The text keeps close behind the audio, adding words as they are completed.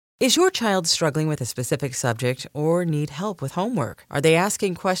Is your child struggling with a specific subject or need help with homework? Are they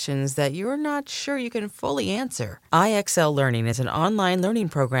asking questions that you're not sure you can fully answer? IXL Learning is an online learning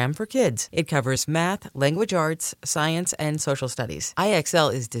program for kids. It covers math, language arts, science, and social studies.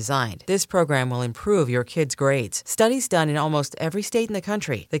 IXL is designed. This program will improve your kids' grades. Studies done in almost every state in the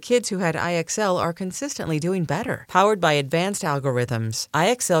country. The kids who had IXL are consistently doing better. Powered by advanced algorithms,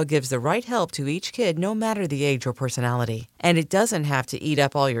 IXL gives the right help to each kid no matter the age or personality. And it doesn't have to eat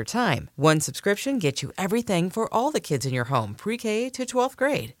up all your time. One subscription gets you everything for all the kids in your home, pre-K to 12th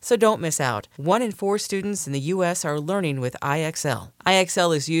grade. So don't miss out. 1 in 4 students in the U.S. are learning with IXL.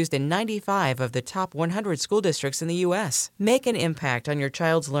 IXL is used in 95 of the top 100 school districts in the U.S. Make an impact on your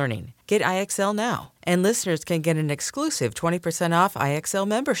child's learning. Get IXL now. And listeners can get an exclusive 20% off IXL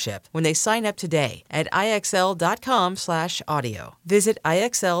membership when they sign up today at IXL.com/audio. Visit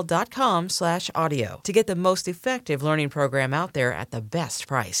IXL.com/audio to get the most effective learning program out there at the best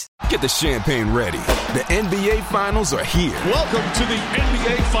price. Get the champagne ready. The NBA Finals are here. Welcome to the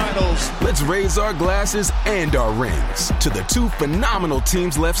NBA Finals. Let's raise our glasses and our rings to the 2 phenomenal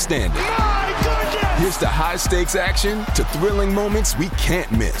teams left standing. My goodness! Here's to high-stakes action, to thrilling moments we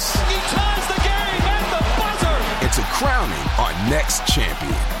can't miss. He ties the game at the buzzer! And to crowning our next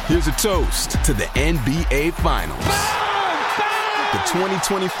champion. Here's a toast to the NBA Finals. The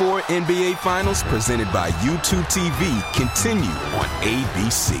 2024 NBA Finals, presented by YouTube TV, continue on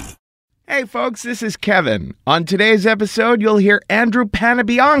ABC. Hey folks, this is Kevin. On today's episode, you'll hear Andrew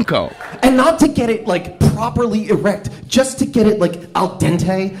Panabianco. And not to get it, properly erect, just to get it, al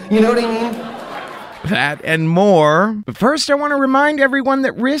dente, you know what I mean? That and more. But first, I want to remind everyone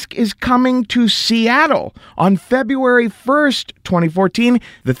that Risk is coming to Seattle on February 1st, 2014.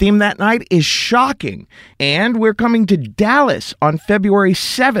 The theme that night is shocking. And we're coming to Dallas on February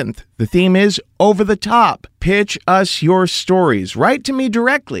 7th. The theme is over the top. Pitch us your stories. Write to me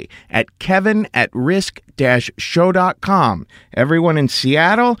directly at kevin@risk-show.com. Everyone in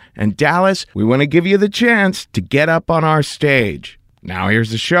Seattle and Dallas, we want to give you the chance to get up on our stage. Now here's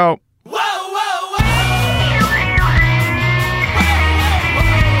the show.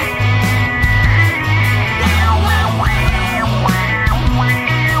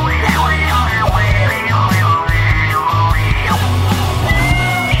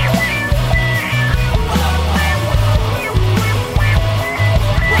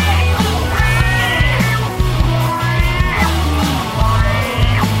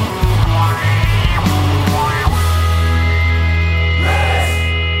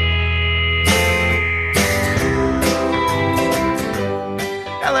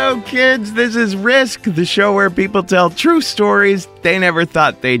 Kids, this is Risk, the show where people tell true stories they never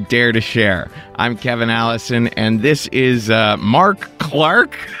thought they'd dare to share. I'm Kevin Allison, and this is Mark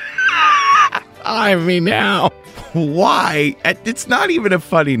Clark. I mean, now, why? It's not even a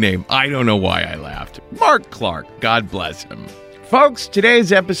funny name. I don't know why I laughed. Mark Clark, God bless him. Folks,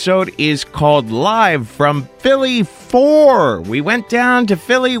 today's episode is called Live from Philly 4. We went down to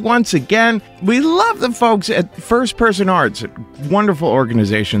Philly once again. We love the folks at First Person Arts, a wonderful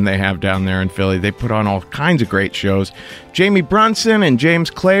organization they have down there in Philly. They put on all kinds of great shows. Jamie Brunson and James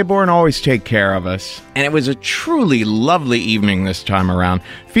Claiborne always take care of us. And it was a truly lovely evening this time around.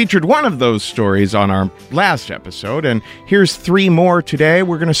 Featured one of those stories on our last episode, and here's 3 more today.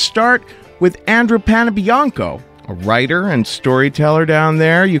 We're going to start with Andrew Panabianco, a writer and storyteller down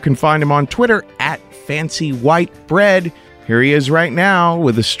there. You can find him on Twitter at Fancy White Bread. Here he is right now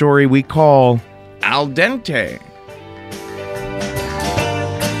with a story we call Al Dente.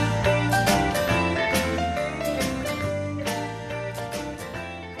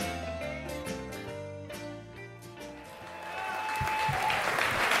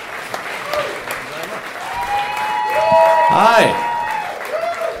 Hi.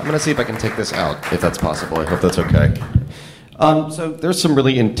 I'm going to see if I can take this out, if that's possible. I hope that's okay. So there's some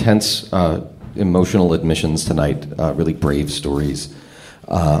really intense emotional admissions tonight, really brave stories.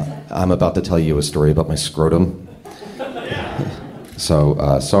 I'm about to tell you a story about my scrotum.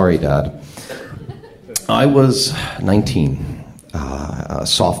 So, sorry, Dad. I was 19, a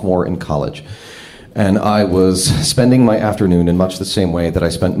sophomore in college, and I was spending my afternoon in much the same way that I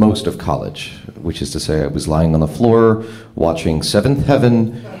spent most of college, which is to say I was lying on the floor watching Seventh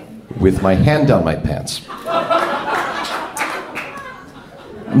Heaven with my hand down my pants.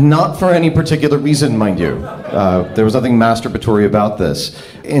 Not for any particular reason, mind you. There was nothing masturbatory about this.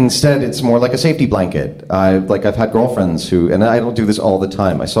 Instead, it's more like a safety blanket. I've had girlfriends who, and I don't do this all the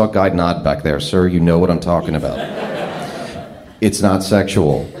time. I saw a guy nod back there. Sir, you know what I'm talking about. It's not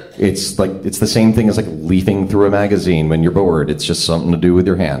sexual. It's the same thing as leafing through a magazine when you're bored. It's just something to do with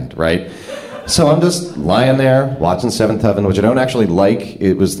your hand, right? So I'm just lying there watching Seventh Heaven, which I don't actually like.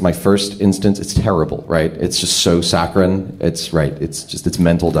 It was my first instance. It's terrible, right? It's just so saccharine. It's right. It's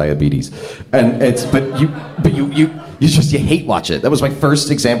mental diabetes, and you hate watch it. That was my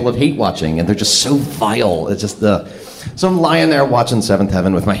first example of hate watching, and they're just so vile. It's just So I'm lying there watching Seventh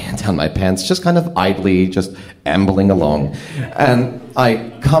Heaven with my hand down my pants, just kind of idly, just ambling along, and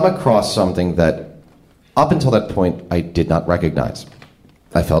I come across something that, up until that point, I did not recognize.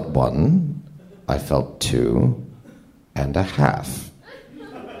 I felt 1. I felt 2.5.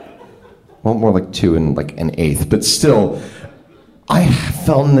 Well, more like 2 and like an 1/8, but still, I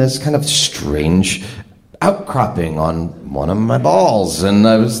felt this kind of strange outcropping on one of my balls, and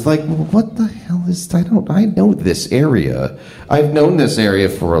I was like, what the hell is that? I know this area. I've known this area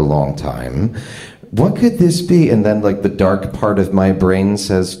for a long time. What could this be? And then like the dark part of my brain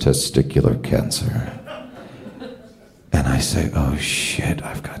says testicular cancer. And I say, oh shit,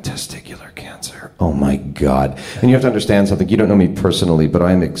 I've got testicular cancer. Oh my God. And you have to understand something. You don't know me personally, but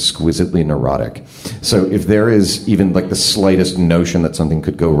I'm exquisitely neurotic. So if there is even like the slightest notion that something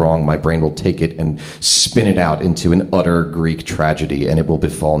could go wrong, my brain will take it and spin it out into an utter Greek tragedy, and it will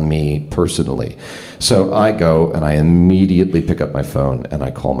befall me personally. So I go and I immediately pick up my phone and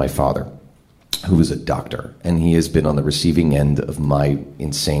I call my father, who is a doctor, and he has been on the receiving end of my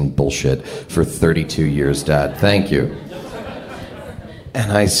insane bullshit for 32 years, Dad. Thank you.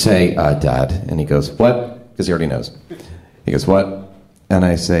 And I say, Dad, and he goes, what? Because he already knows. He goes, what? And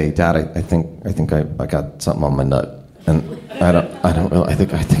I say, Dad, I think I got something on my nut, and I don't know. I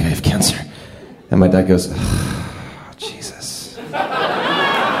think I have cancer. And my dad goes, oh, Jesus.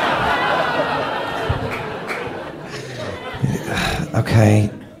 Okay.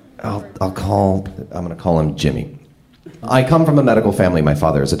 I'm going to call him Jimmy. I come from a medical family. My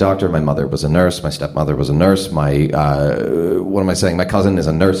father is a doctor. My mother was a nurse. My stepmother was a nurse. My cousin is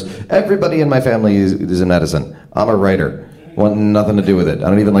a nurse. Everybody in my family is in medicine. I'm a writer. Want nothing to do with it. I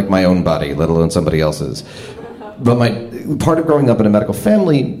don't even like my own body, let alone somebody else's. But part of growing up in a medical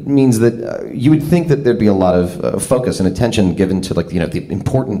family means that you would think that there'd be a lot of focus and attention given to the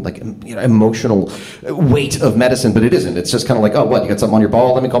important emotional weight of medicine, but it isn't. It's just kind of like, oh, what, you got something on your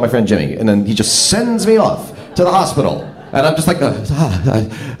ball? Let me call my friend Jimmy. And then he just sends me off to the hospital. And I'm just like,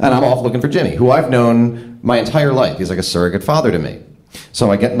 and I'm off looking for Jimmy, who I've known my entire life. He's like a surrogate father to me. So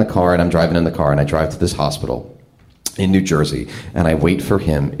I get in the car, and I'm driving in the car, and I drive to this hospital in New Jersey, and I wait for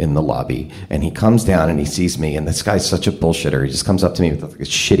him in the lobby, and he comes down and he sees me, and this guy's such a bullshitter. He just comes up to me with a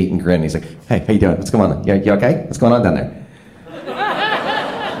shit-eating grin, and he's like, hey, how you doing? What's going on? You okay? What's going on down there?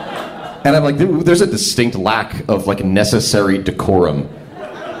 And I'm like, there's a distinct lack of necessary decorum,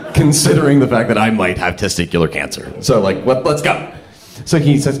 considering the fact that I might have testicular cancer. So let's go. So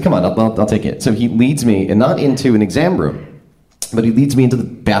he says, come on, I'll take it. So he leads me, and not into an exam room, but he leads me into the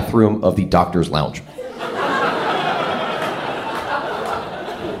bathroom of the doctor's lounge.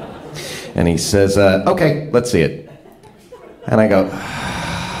 And he says, okay, let's see it. And I go,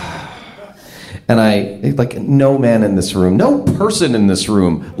 and no man in this room, no person in this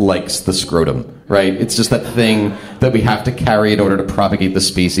room likes the scrotum, right? It's just that thing that we have to carry in order to propagate the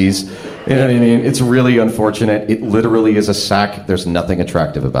species. You know what I mean? It's really unfortunate. It literally is a sack. There's nothing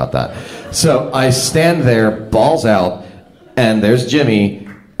attractive about that. So I stand there, balls out, and there's Jimmy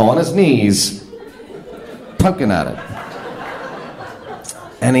on his knees, poking at it.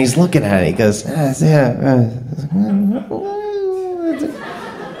 And he's looking at it. He goes, and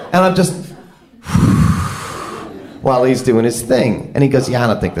I'm just, while he's doing his thing. And he goes, yeah, I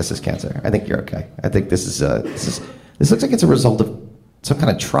don't think this is cancer. I think you're okay. I think this looks like it's a result of some kind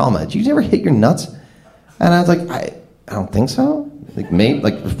of trauma. Did you ever hit your nuts? And I was like, I don't think so.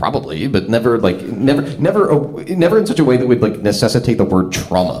 Probably, but never in such a way that would necessitate the word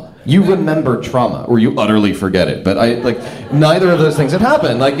trauma. You remember trauma, or you utterly forget it. But neither of those things had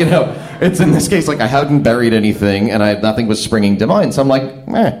happened. It's in this case I hadn't buried anything, and nothing was springing to mind. So I'm like,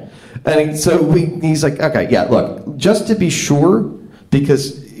 eh. And he's like, okay, yeah, look, just to be sure,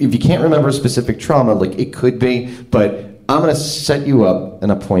 because if you can't remember a specific trauma, it could be, but I'm going to set you up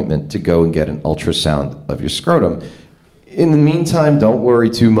an appointment to go and get an ultrasound of your scrotum. In the meantime, don't worry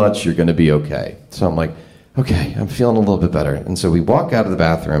too much. You're going to be okay. So I'm like, okay, I'm feeling a little bit better. And so we walk out of the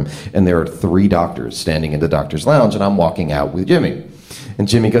bathroom, and there are 3 doctors standing in the doctor's lounge, and I'm walking out with Jimmy. And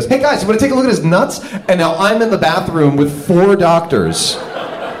Jimmy goes, hey, guys, you want to take a look at his nuts? And now I'm in the bathroom with 4 doctors,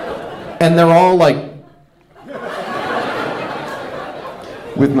 and they're all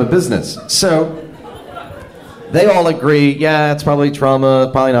with my business. So they all agree, yeah, it's probably trauma,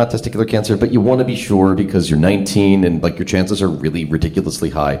 probably not testicular cancer, but you want to be sure because you're 19 and your chances are really ridiculously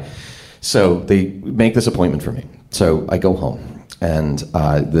high. So they make this appointment for me. So I go home. And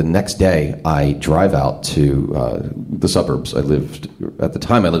the next day, I drive out to the suburbs. At the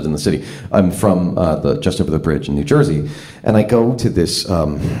time I lived in the city. I'm from just over the bridge in New Jersey. And I go to this,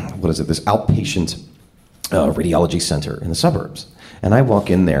 this outpatient radiology center in the suburbs. And I walk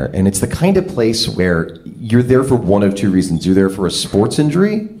in there, and it's the kind of place where you're there for one of two reasons. You're there for a sports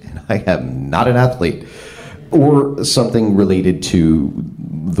injury, and I am not an athlete, or something related to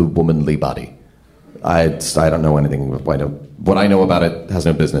the womanly body. I don't know anything. What I know about it has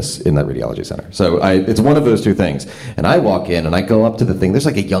no business in that radiology center. So it's one of those two things. And I walk in, and I go up to the thing. There's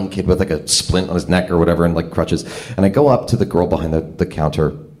like a young kid with like a splint on his neck or whatever, and like crutches. And I go up to the girl behind the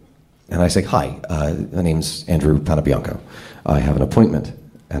counter, and I say, "Hi, my name's Andrew Panabianco. I have an appointment."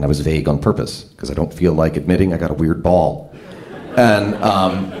 And I was vague on purpose because I don't feel like admitting I got a weird ball. And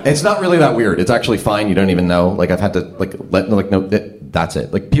it's not really that weird. It's actually fine. You don't even know. Like I've had to no, that's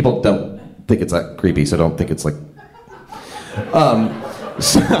it. Like people don't think it's that creepy, so don't think it's like.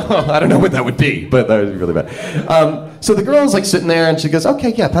 So I don't know what that would be, but that would be really bad. So the girl's like sitting there, and she goes,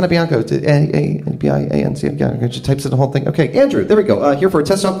 "Okay, yeah, Panabianco, A-B-I-A-N-C, yeah." She types in the whole thing. Okay, Andrew, there we go. Here for a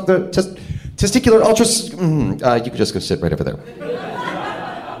testicular ultras. You could just go sit right over there.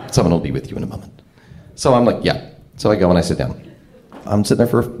 Someone will be with you in a moment. So I'm like, yeah. So I go and I sit down. I'm sitting there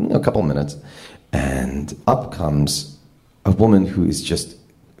for a couple of minutes, and up comes a woman who is just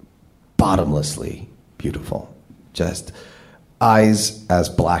bottomlessly beautiful. Just eyes as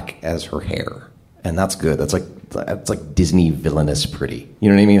black as her hair. And that's good. That's like Disney villainous pretty. You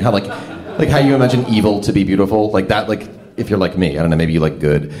know what I mean? How like how you imagine evil to be beautiful? Like that, like if you're like me, I don't know, maybe you like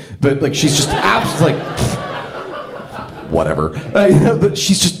good. But like she's just absolutely like whatever. But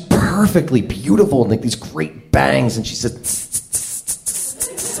she's just perfectly beautiful and like these great bangs, and she says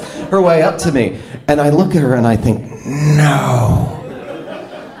her way up to me. And I look at her and I think, no.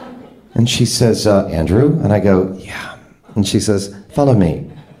 And she says, Andrew? And I go, yeah. And she says, follow me.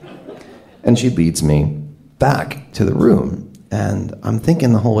 And she leads me back to the room. And I'm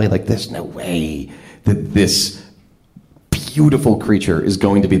thinking the whole way, like, there's no way that this beautiful creature is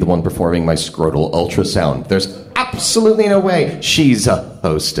going to be the one performing my scrotal ultrasound. There's absolutely no way. She's a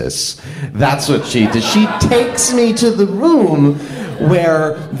hostess. That's what she does. She takes me to the room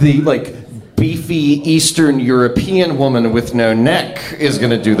where the, like, beefy Eastern European woman with no neck is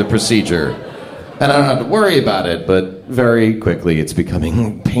going to do the procedure. And I don't have to worry about it, but very quickly it's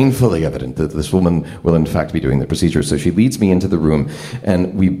becoming painfully evident that this woman will in fact be doing the procedure. So she leads me into the room,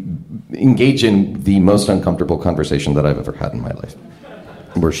 and we engage in the most uncomfortable conversation that I've ever had in my life,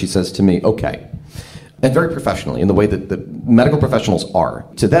 where she says to me, okay, and very professionally, in the way that the medical professionals are.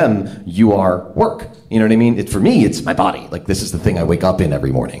 To them, you are work. You know what I mean? For me, it's my body. Like, this is the thing I wake up in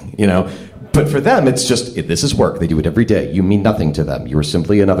every morning, you know? But for them, it's just, this is work. They do it every day. You mean nothing to them. You are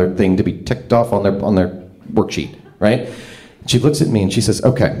simply another thing to be ticked off on their worksheet, right? She looks at me and she says,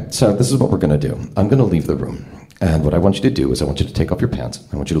 okay, so this is what we're going to do. I'm going to leave the room. And what I want you to do is I want you to take off your pants.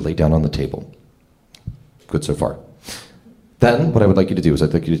 I want you to lay down on the table. Good so far. Then what I would like you to do is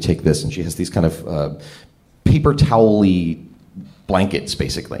I'd like you to take this, and she has these kind of paper towel-y blankets,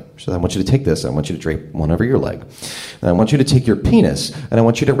 basically. So I want you to take this, I want you to drape one over your leg, and I want you to take your penis, and I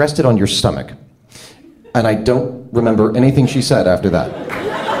want you to rest it on your stomach. And I don't remember anything she said after that.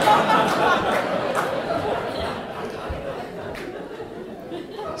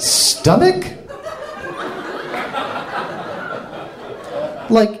 Stomach?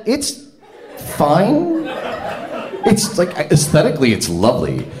 Like, it's fine. It's like, aesthetically, it's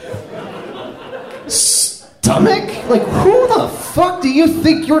lovely. Stomach? Like, who the fuck do you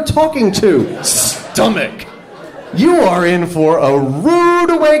think you're talking to? Stomach. You are in for a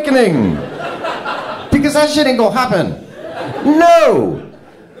rude awakening. Because that shit ain't gonna happen. No.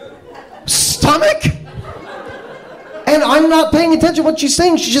 Stomach? And I'm not paying attention to what she's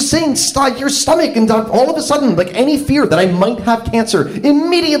saying. She's just saying, your stomach. And all of a sudden, like, any fear that I might have cancer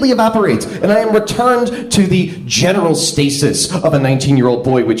immediately evaporates. And I am returned to the general stasis of a 19-year-old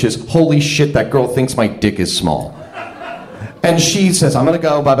boy, which is, holy shit, that girl thinks my dick is small. And she says, I'm going to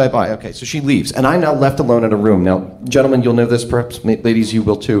go, bye. Okay, so she leaves. And I'm now left alone in a room. Now, gentlemen, you'll know this, perhaps ladies, you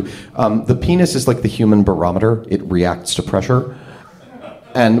will too. The penis is like the human barometer. It reacts to pressure.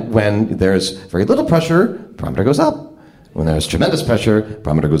 And when there's very little pressure, barometer goes up. When there's tremendous pressure,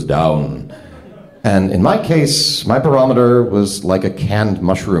 barometer goes down. And in my case, my barometer was like a canned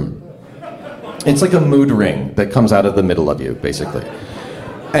mushroom. It's like a mood ring that comes out of the middle of you, basically.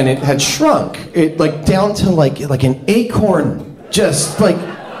 And it had shrunk, down to like an acorn, just like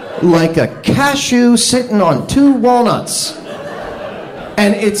a cashew sitting on 2 walnuts.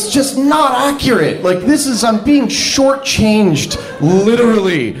 And it's just not accurate. Like, I'm being shortchanged,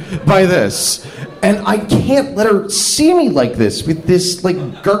 literally, by this. And I can't let her see me like this, with this,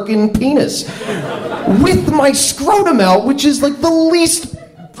 like, gherkin penis. With my scrotum out, which is, like, the least...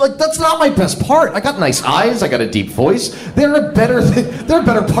 Like, that's not my best part. I got nice eyes, I got a deep voice. There are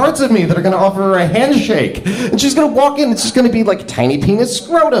better parts of me that are going to offer her a handshake. And she's going to walk in, it's just going to be, like, tiny penis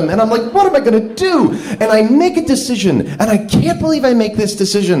scrotum. And I'm like, what am I going to do? And I make a decision, and I can't believe I make this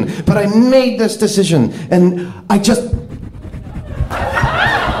decision, but I made this decision. And I just...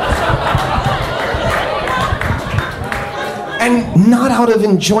 And not out of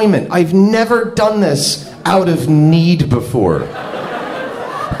enjoyment. I've never done this out of need before.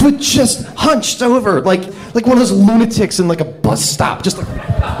 But just hunched over, like one of those lunatics in like a bus stop, just like...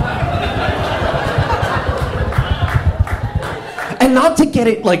 And not to get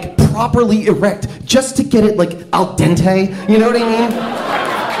it like properly erect, just to get it like al dente, you know what I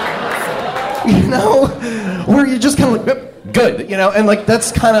mean? You know? Where you're just kind of like, good, you know? And like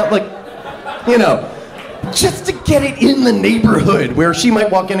that's kind of like, you know, just to get it in the neighborhood where she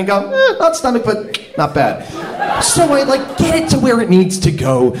might walk in and go, not stomach, but not bad. So I like get it to where it needs to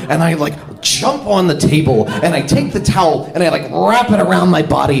go, and I like jump on the table, and I take the towel, and I like wrap it around my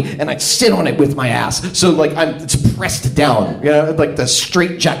body, and I sit on it with my ass. So like it's pressed down, you know, like the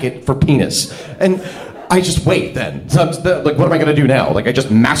straight jacket for penis. And I just wait then. So like, what am I gonna do now? Like I just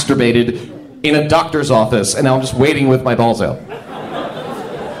masturbated in a doctor's office, and now I'm just waiting with my balls out.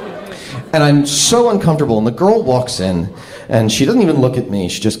 And I'm so uncomfortable, and the girl walks in, and she doesn't even look at me.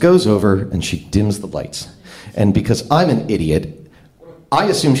 She just goes over, and she dims the lights. And because I'm an idiot, I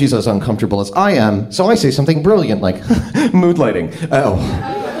assume she's as uncomfortable as I am, so I say something brilliant, like, mood lighting. Oh.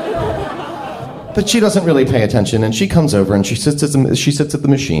 But she doesn't really pay attention, and she comes over, and she sits at the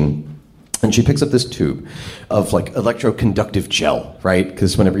machine, and she picks up this tube of, like, electroconductive gel, right?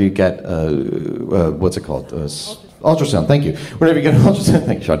 Because whenever you get, what's it called? Ultrasound, thank you. Whenever you get an ultrasound,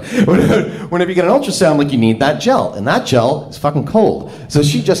 thank you, Sean. Whenever you get an ultrasound, like, you need that gel, and that gel is fucking cold. So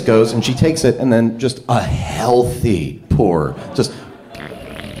she just goes and she takes it, and then just a healthy pour, just.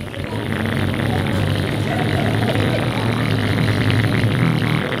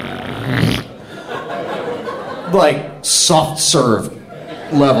 Like soft serve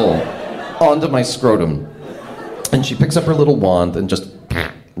level onto my scrotum, and she picks up her little wand and just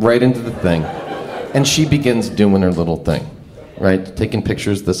right into the thing. And she begins doing her little thing, right? Taking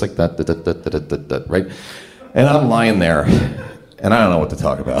pictures, this, like that, right? And I'm lying there, and I don't know what to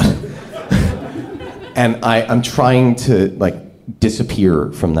talk about. And I'm trying to, like,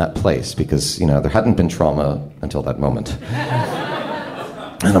 disappear from that place because, you know, there hadn't been trauma until that moment.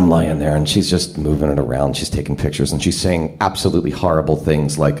 And I'm lying there, and she's just moving it around. She's taking pictures, and she's saying absolutely horrible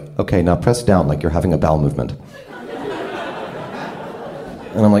things like, okay, now press down like you're having a bowel movement.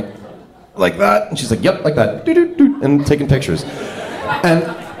 And I'm like that? And she's like, yep, like that. And taking pictures. And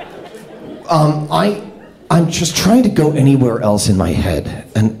I'm just trying to go anywhere else in my head.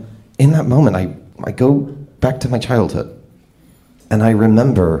 And in that moment, I go back to my childhood. And I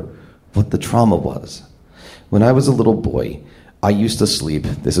remember what the trauma was. When I was a little boy, I used to sleep,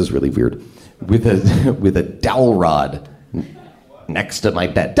 this is really weird, with a dowel rod next to my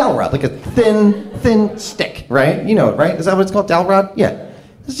bed. Dowel rod, like a thin stick, right? You know it, right? Is that what it's called, dowel rod? Yeah.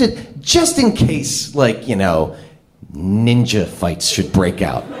 Just in case, like, you know, ninja fights should break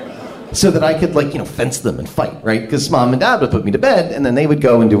out. So that I could, like, you know, fence them and fight, right? Because mom and dad would put me to bed, and then they would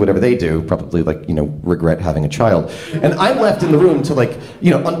go and do whatever they do, probably, like, you know, regret having a child. And I'm left in the room to, like,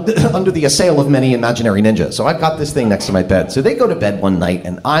 you know, under the assail of many imaginary ninjas. So I've got this thing next to my bed. So they go to bed one night,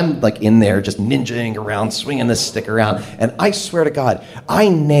 and I'm, like, in there just ninjaing around, swinging this stick around. And I swear to God, I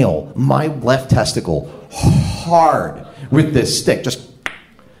nail my left testicle hard with this stick, just...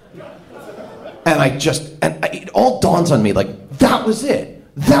 And it all dawns on me, like, that was it.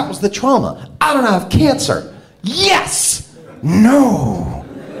 That was the trauma. I don't have cancer. Yes! No!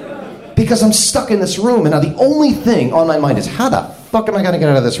 Because I'm stuck in this room, and now the only thing on my mind is, how the fuck am I going to get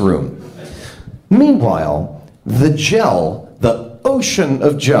out of this room? Meanwhile, the gel, the ocean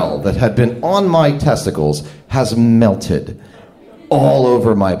of gel that had been on my testicles has melted all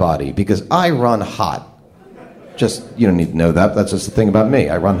over my body because I run hot. Just, you don't need to know that. That's just the thing about me.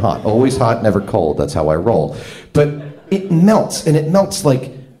 I run hot. Always hot, never cold. That's how I roll. But it melts, and it melts,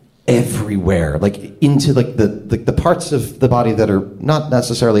 like, everywhere. Like, into, like, the parts of the body that are not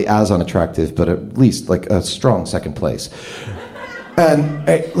necessarily as unattractive, but at least, like, a strong second place. And,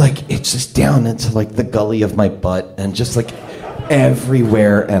 it's just down into, like, the gully of my butt, and just, like,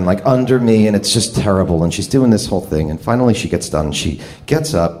 everywhere, and, like, under me, and it's just terrible. And she's doing this whole thing, and finally she gets done. She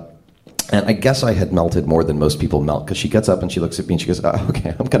gets up. And I guess I had melted more than most people melt, because she gets up and she looks at me and she goes, oh,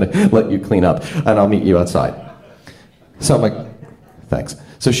 okay, I'm going to let you clean up, and I'll meet you outside. So I'm like, thanks.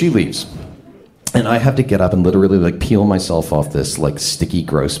 So she leaves. And I have to get up and literally like peel myself off this like sticky,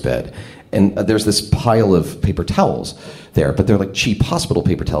 gross bed. And there's this pile of paper towels there, but they're like cheap hospital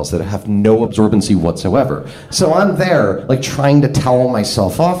paper towels that have no absorbency whatsoever. So I'm there like trying to towel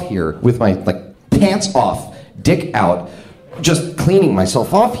myself off here with my like pants off, dick out, just cleaning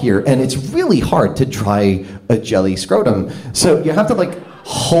myself off here. And it's really hard to dry a jelly scrotum. So you have to like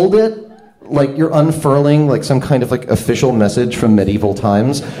hold it like you're unfurling like some kind of like official message from medieval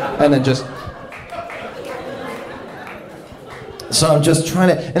times, and then just... So I'm just trying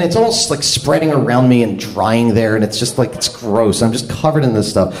to, and it's all like spreading around me and drying there, and it's just like, it's gross. I'm just covered in this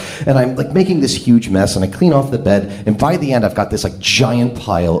stuff, and I'm like making this huge mess, and I clean off the bed, and by the end I've got this like giant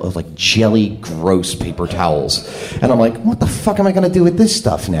pile of like jelly, gross paper towels. And I'm like, what the fuck am I gonna do with this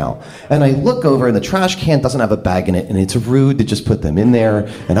stuff now? And I look over, and the trash can doesn't have a bag in it, and it's rude to just put them in there,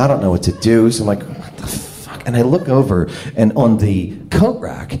 and I don't know what to do, so I'm like, what the fuck? And I look over, and on the coat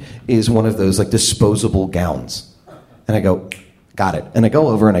rack is one of those like disposable gowns. And I go, got it. And I go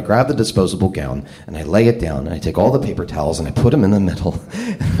over and I grab the disposable gown and I lay it down and I take all the paper towels and I put them in the middle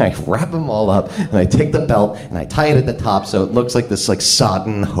and I wrap them all up and I take the belt and I tie it at the top so it looks like this like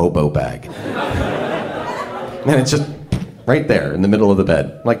sodden hobo bag. And it's just right there in the middle of the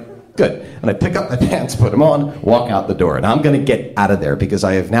bed. I'm like, good. And I pick up my pants, put them on, walk out the door. And I'm going to get out of there because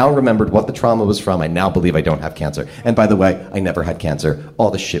I have now remembered what the trauma was from. I now believe I don't have cancer. And by the way, I never had cancer. All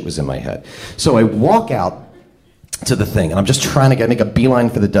the shit was in my head. So I walk out to the thing, and I'm just trying to make a beeline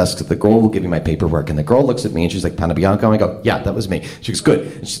for the desk so the girl will give me my paperwork. And the girl looks at me and she's like, Pana Bianco? And I go, yeah, that was me. She goes, good.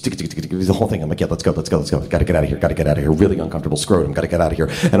 And she gives the whole thing. I'm like, yeah, let's go. Gotta get out of here. Really uncomfortable scrotum. Gotta get out of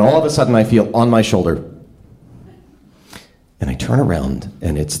here. And all of a sudden I feel on my shoulder. And I turn around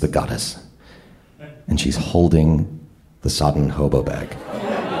and it's the goddess. And she's holding the sodden hobo bag.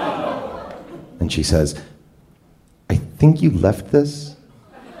 And she says, I think you left this.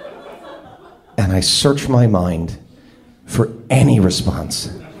 And I search my mind for any response.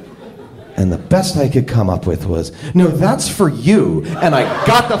 And the best I could come up with was, no, that's for you. And I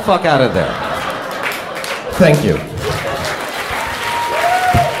got the fuck out of there. Thank you.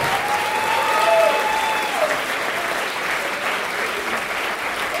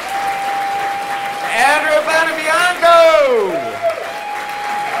 Andrew Banabianco!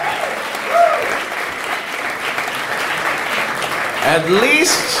 At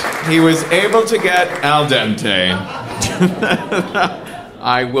least he was able to get al dente.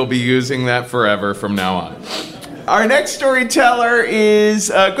 I will be using that forever from now on. Our next storyteller is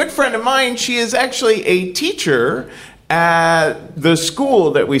a good friend of mine. She is actually a teacher at the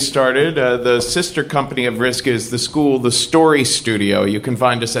school that we started. The sister company of Risk is the school, The Story Studio. You can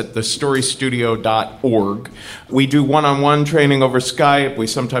find us at thestorystudio.org. We do one-on-one training over Skype. We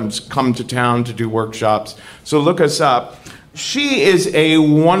sometimes come to town to do workshops. So look us up. She is a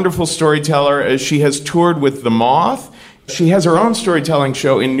wonderful storyteller. She has toured with The Moth. She has her own storytelling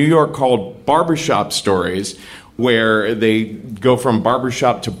show in New York called Barbershop Stories, where they go from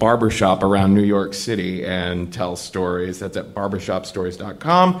barbershop to barbershop around New York City and tell stories. That's at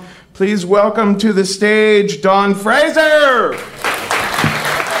barbershopstories.com. Please welcome to the stage Dawn Fraser.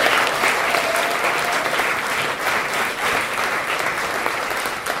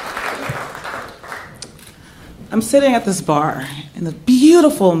 I'm sitting at this bar in the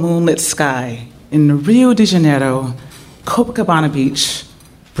beautiful moonlit sky in Rio de Janeiro, Copacabana Beach,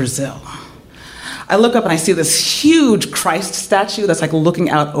 Brazil. I look up and I see this huge Christ statue that's like looking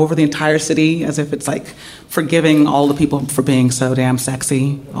out over the entire city as if it's like forgiving all the people for being so damn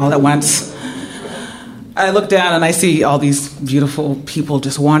sexy all at once. I look down and I see all these beautiful people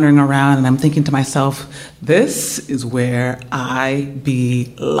just wandering around, and I'm thinking to myself, this is where I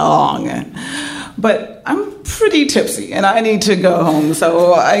belong. But I'm pretty tipsy and I need to go home,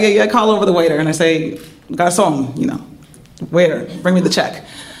 so I call over the waiter and I say, garçon, waiter, bring me the check.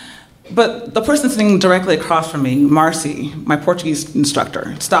 But the person sitting directly across from me, Marcy, my Portuguese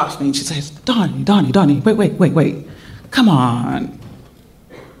instructor, stops me and she says, Donnie, wait. Come on.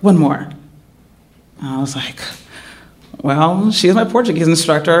 One more. I was like, well, she's my Portuguese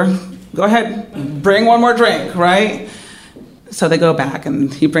instructor. Go ahead, bring one more drink, right? So they go back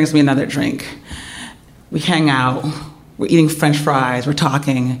and he brings me another drink. We hang out. We're eating French fries, we're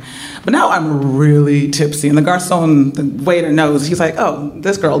talking. But now I'm really tipsy, and the garçon, the waiter knows. He's like, oh,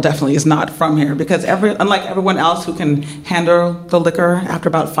 this girl definitely is not from here, because unlike everyone else who can handle the liquor after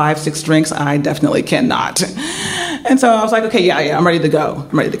about 5-6 drinks, I definitely cannot. And so I was like, okay, yeah, I'm ready to go.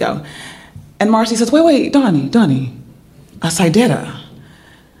 And Marcy says, wait, Donnie, a saideira.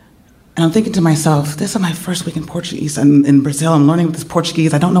 And I'm thinking to myself, this is my first week in Portuguese, and in Brazil, I'm learning this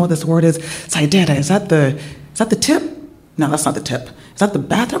Portuguese. I don't know what this word is. Saideira, is that the tip? No, that's not the tip. Is that the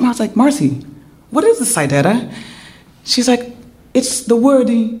bathroom? I was like, Marcy, what is the saideira? She's like, it's the word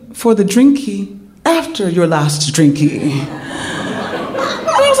for the drinky after your last drinky. And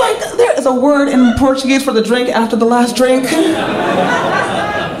I was like, there is a word in Portuguese for the drink after the last drink?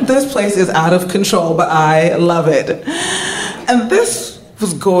 This place is out of control, but I love it. And this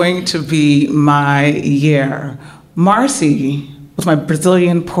was going to be my year. Marcy was my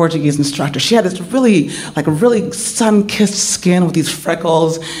Brazilian Portuguese instructor. She had this really sun-kissed skin with these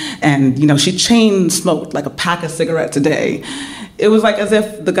freckles, and she chain smoked like a pack of cigarettes a day. It was like as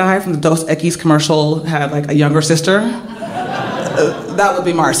if the guy from the Dos Equis commercial had like a younger sister. That would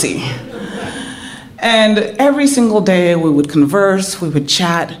be Marcy. And every single day we would converse, we would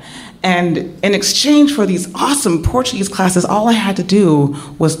chat, and in exchange for these awesome Portuguese classes, all I had to do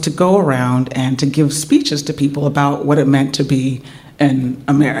was to go around and to give speeches to people about what it meant to be an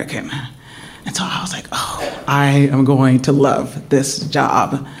American. And so I was like, oh, I am going to love this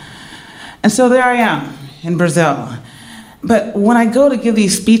job. And so there I am in Brazil. But when I go to give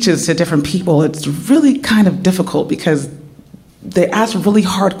these speeches to different people, it's really kind of difficult because they ask really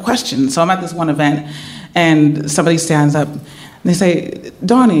hard questions. So I'm at this one event, and somebody stands up, and they say,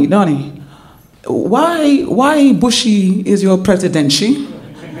 Donnie, why Bushy is your presidency?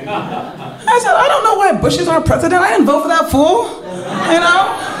 I said, I don't know why Bush is our president. I didn't vote for that fool.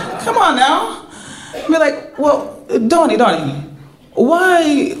 Come on now. I'd be like, well, Donnie,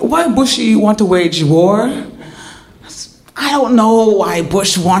 why Bushy want to wage war? I don't know why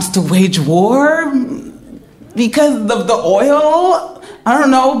Bush wants to wage war. Because of the oil? I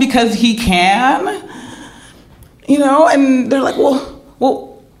don't know, because he can? And they're like,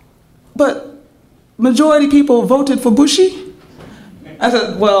 well, but majority people voted for Bushy? I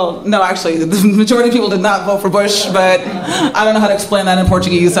said, well, no, actually, the majority of people did not vote for Bush, but I don't know how to explain that in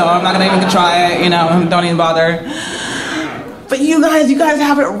Portuguese, so I'm not gonna even try it, don't even bother. But you guys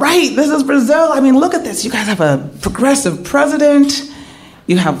have it right. This is Brazil. I mean, look at this. You guys have a progressive president.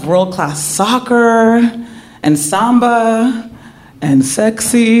 You have world-class soccer and samba, and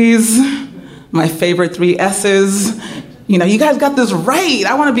sexies, my favorite 3 S's. You guys got this right.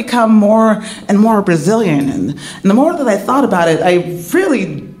 I want to become more and more Brazilian. And the more that I thought about it, I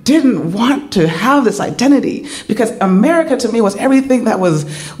really didn't want to have this identity because America to me was everything that was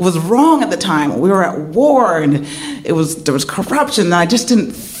wrong at the time. We were at war and there was corruption and I just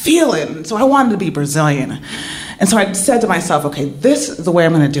didn't feel it. And so I wanted to be Brazilian. And so I said to myself, okay, this is the way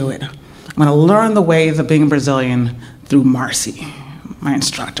I'm going to do it. I'm going to learn the ways of being Brazilian through Marcy, my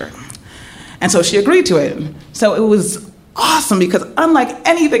instructor. And so she agreed to it. So it was awesome because unlike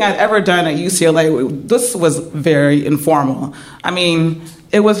anything I'd ever done at UCLA, this was very informal. I mean,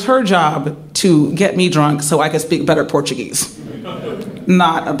 it was her job to get me drunk so I could speak better Portuguese.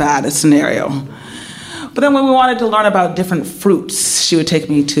 Not a bad scenario. But then when we wanted to learn about different fruits, she would take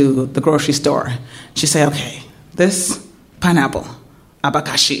me to the grocery store. She'd say, okay, this pineapple,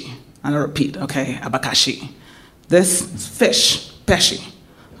 abacaxi. And I repeat, okay, abacaxi. This is fish, peixe.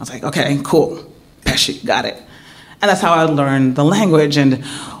 I was like, okay, cool, peixe, got it. And that's how I learned the language. And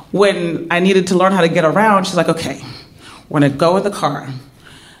when I needed to learn how to get around, she's like, okay, we're gonna go in the car.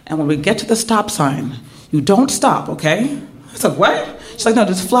 And when we get to the stop sign, you don't stop, okay? I said, what? She's like, no,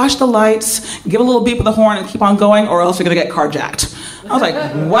 just flash the lights, give a little beep of the horn and keep on going or else you're gonna get carjacked. I was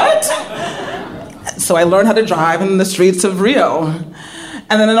like, what? So I learned how to drive in the streets of Rio.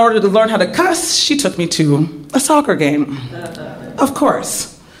 And then in order to learn how to cuss, she took me to a soccer game. Of course.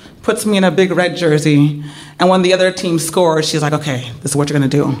 Puts me in a big red jersey. And when the other team scores, she's like, okay, this is what you're gonna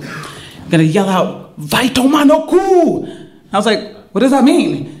do. You're gonna yell out, vai tomar no cu. I was like, what does that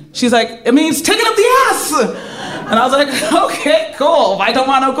mean? She's like, it means take it up the ass. And I was like, okay, cool, vai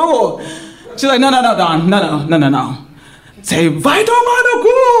tomar no cu. She's like, no, Don, no. Say, vai tomar no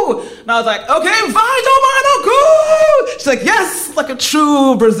cu. And I was like, okay, vai tomar no cu. She's like, yes, like a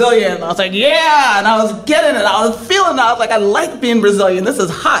true Brazilian. I was like, yeah. And I was getting it. I was feeling it. I was like, I like being Brazilian. This is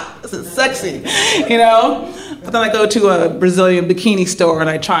hot. This is sexy, But then I go to a Brazilian bikini store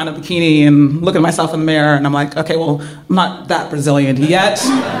and I try on a bikini and look at myself in the mirror and I'm like, okay, well, I'm not that Brazilian yet.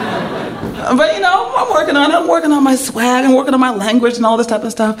 But, I'm working on it. I'm working on my swag. I'm working on my language and all this type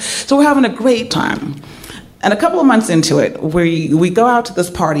of stuff. So we're having a great time. And a couple of months into it, we go out to this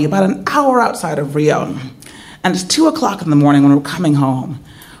party about an hour outside of Rio. And it's 2:00 in the morning when we're coming home.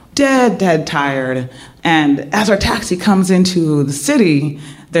 Dead tired. And as our taxi comes into the city,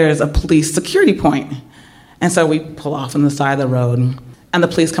 there's a police security point. And so we pull off on the side of the road. And the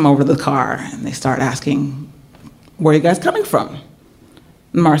police come over to the car and they start asking, where are you guys coming from?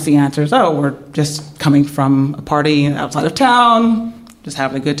 And Marcy answers, oh, we're just coming from a party outside of town, just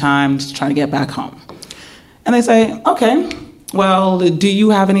having a good time, just trying to get back home. And they say, okay, well, do you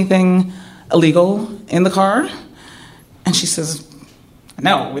have anything illegal in the car? And she says,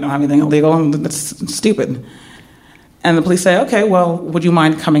 no, we don't have anything illegal. That's stupid. And the police say, okay, well, would you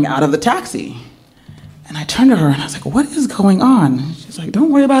mind coming out of the taxi? And I turned to her and I was like, what is going on? She's like,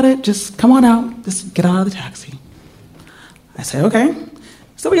 don't worry about it. Just come on out. Just get out of the taxi. I say, okay.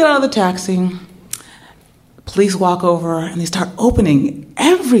 So we get out of the taxi. The police walk over and they start opening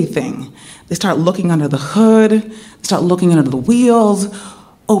everything. They start looking under the hood. They start looking under the wheels,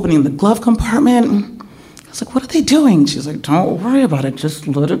 opening the glove compartment. I was like, what are they doing? She's like, don't worry about it. Just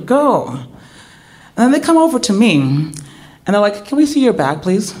let it go. And then they come over to me and they're like, can we see your bag,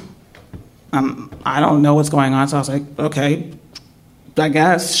 please? I don't know what's going on, so I was like, okay, I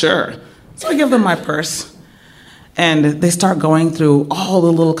guess, sure. So I give them my purse, and they start going through all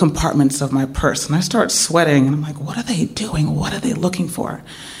the little compartments of my purse, and I start sweating, and I'm like, what are they doing? What are they looking for?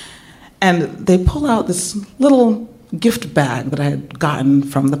 And they pull out this little gift bag that I had gotten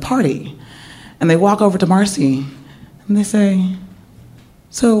from the party, and they walk over to Marcy, and they say,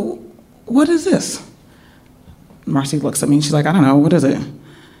 so what is this? Marcy looks at me, and she's like, I don't know, what is it?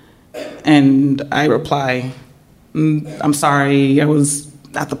 And I reply, I'm sorry, I was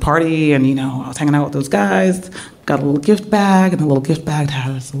at the party and, I was hanging out with those guys, got a little gift bag, and the little gift bag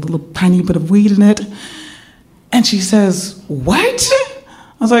has a little tiny bit of weed in it. And she says, what?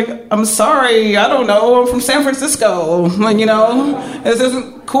 I was like, I'm sorry, I don't know, I'm from San Francisco, this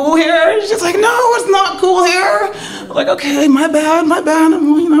isn't cool here? She's like, no, it's not cool here. I'm like, okay, my bad, what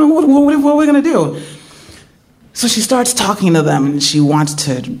are we gonna do? So she starts talking to them, and she wants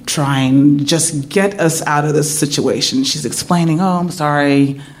to try and just get us out of this situation. She's explaining, I'm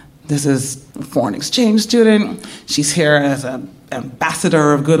sorry, this is a foreign exchange student. She's here as an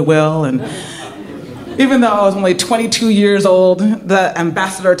ambassador of goodwill. And even though I was only 22 years old, the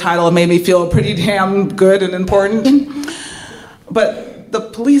ambassador title made me feel pretty damn good and important. But the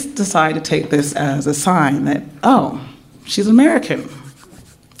police decide to take this as a sign that, she's American.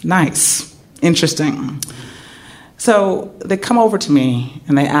 Nice, interesting. So they come over to me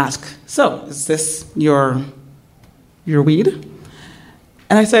and they ask, so is this your weed?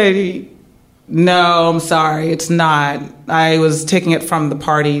 And I say, no, I'm sorry, it's not. I was taking it from the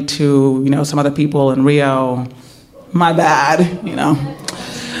party to, some other people in Rio. My bad,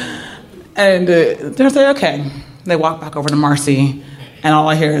 And they say, okay. They walk back over to Marcy, and all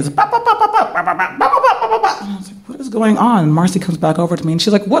I hear is, bop, bop, bop, bop, bop, bop, bop, bop, bop, bop. And I was like, what is going on? And Marcy comes back over to me, and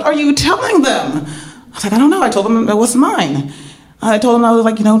she's like, what are you telling them? I was like, I don't know. I told them it wasn't mine. I told them I was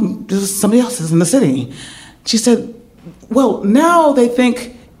like, this is somebody else's in the city. She said, well, now they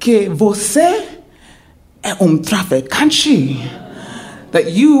think que você é traficante,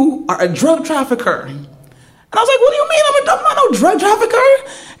 that you are a drug trafficker. And I was like, what do you mean? I'm not no drug trafficker.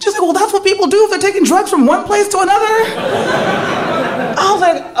 She's like, well, that's what people do if they're taking drugs from one place to another. I was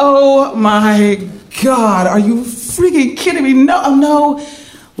like, oh my God, are you freaking kidding me? No.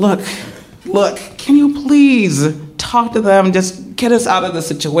 Look, can you please talk to them? Just get us out of the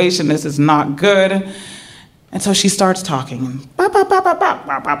situation. This is not good. And so she starts talking, back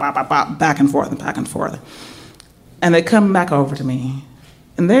and forth. And they come back over to me,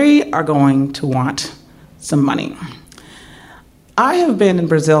 and they are going to want some money. I have been in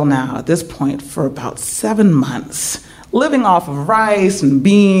Brazil now at this point for about 7 months, living off of rice and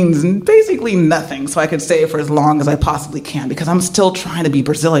beans and basically nothing, so I could stay for as long as I possibly can, because I'm still trying to be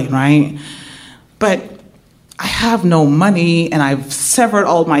Brazilian, right? But I have no money, and I've severed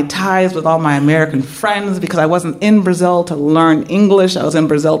all my ties with all my American friends because I wasn't in Brazil to learn English. I was in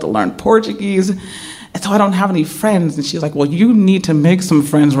Brazil to learn Portuguese. And so I don't have any friends. And she's like, well, you need to make some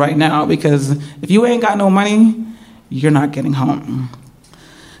friends right now, because if you ain't got no money, you're not getting home.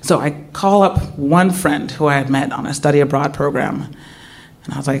 So I call up one friend who I had met on a study abroad program.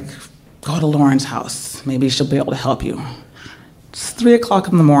 And I was like, go to Lauren's house. Maybe she'll be able to help you. It's 3:00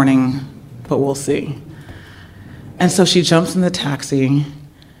 in the morning, but we'll see. And so she jumps in the taxi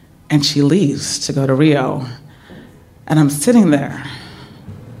and she leaves to go to Rio. And I'm sitting there,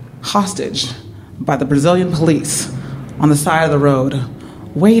 hostage by the Brazilian police on the side of the road,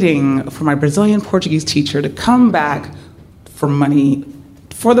 waiting for my Brazilian Portuguese teacher to come back for money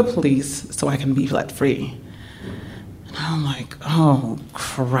for the police so I can be let free. And I'm like, oh,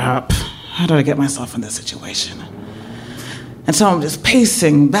 crap. How did I get myself in this situation? And so I'm just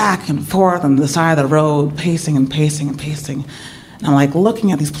pacing back and forth on the side of the road, pacing. And I'm like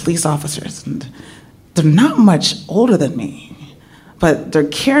looking at these police officers, and they're not much older than me, but they're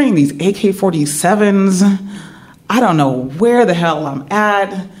carrying these AK-47s. I don't know where the hell I'm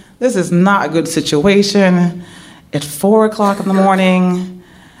at. This is not a good situation. It's 4:00 in the morning,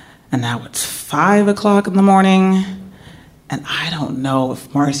 and now it's 5:00 in the morning, and I don't know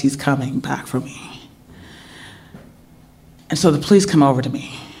if Marcy's coming back for me. And so the police come over to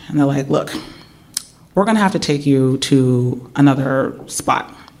me, and they're like, look, we're going to have to take you to another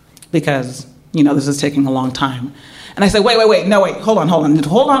spot because, this is taking a long time. And I said, wait, hold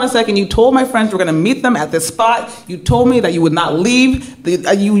on a second. You told my friends we're going to meet them at this spot. You told me that you would not leave.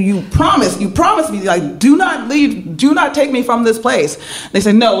 You promised me, like, do not leave, do not take me from this place. They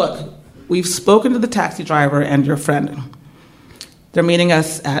said, no, look, we've spoken to the taxi driver and your friend. They're meeting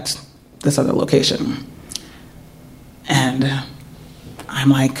us at this other location. And I'm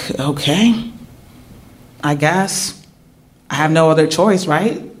like, okay, I guess I have no other choice,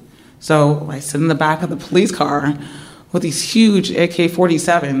 right? So I sit in the back of the police car with these huge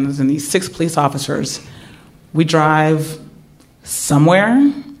AK-47s and these 6 police officers. We drive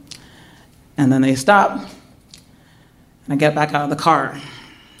somewhere, and then they stop, and I get back out of the car,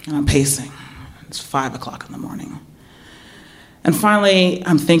 and I'm pacing. It's 5 o'clock in the morning. And finally,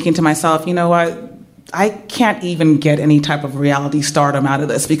 I'm thinking to myself, you know what? I can't even get any type of reality stardom out of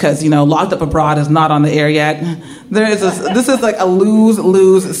this because, Locked Up Abroad is not on the air yet. This is like a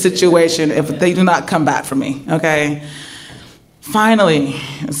lose-lose situation if they do not come back for me, okay? Finally,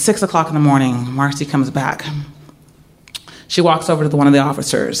 it's 6 o'clock in the morning, Marcy comes back. She walks over to one of the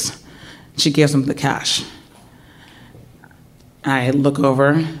officers. She gives him the cash. I look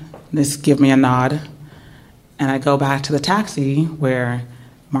over, they give me a nod, and I go back to the taxi where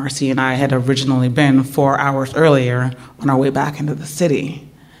Marcy and I had originally been 4 hours earlier on our way back into the city.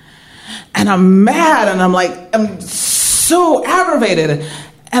 And I'm mad, and I'm so aggravated.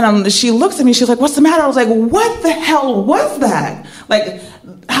 And she looks at me, she's like, what's the matter? I was like, what the hell was that? Like,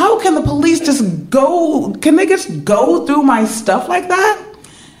 how can the police just go through my stuff like that?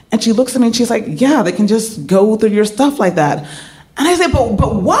 And she looks at me and she's like, yeah, they can just go through your stuff like that. And I said,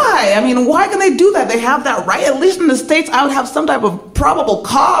 but why? I mean, why can they do that? They have that right. At least in the States, I would have some type of probable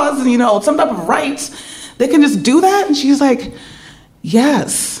cause, some type of rights. They can just do that? And she's like,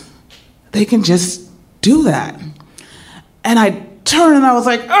 yes, they can just do that. And I turned and I was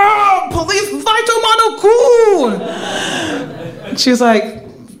like, oh, police, vai tomar no cu. And she's like,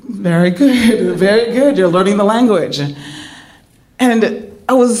 very good. You're learning the language. And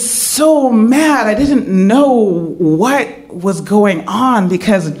I was so mad. I didn't know what was going on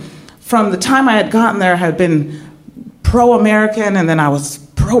because from the time I had gotten there, I had been pro-American and then I was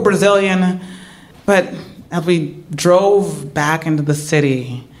pro-Brazilian. But as we drove back into the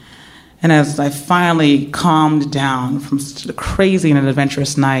city and as I finally calmed down from such a crazy and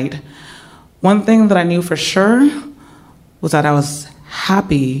adventurous night, one thing that I knew for sure was that I was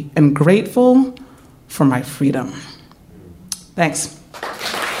happy and grateful for my freedom. Thanks.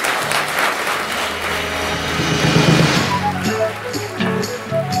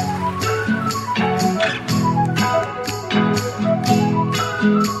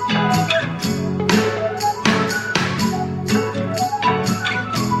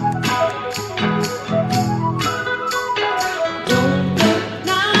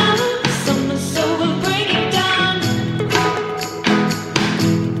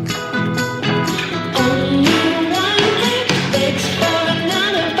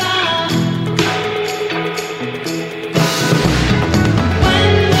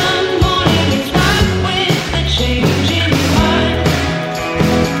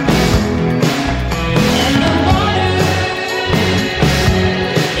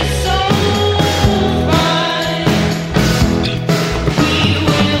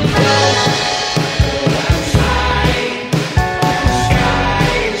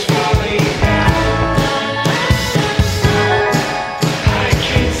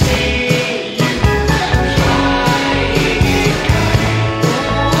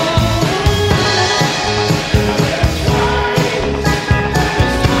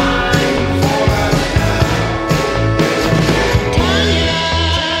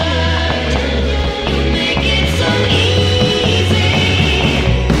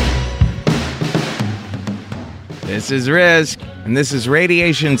 This is Risk, and this is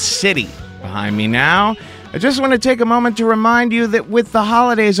Radiation City. Behind me now, I just want to take a moment to remind you that with the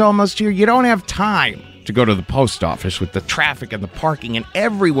holidays almost here, you don't have time to go to the post office with the traffic and the parking and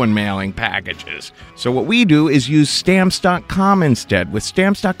everyone mailing packages. So what we do is use Stamps.com instead. With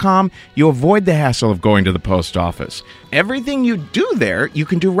Stamps.com, you avoid the hassle of going to the post office. Everything you do there, you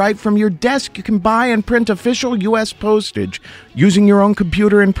can do right from your desk. You can buy and print official U.S. postage using your own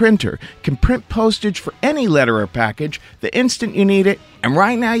computer and printer. You can print postage for any letter or package the instant you need it. And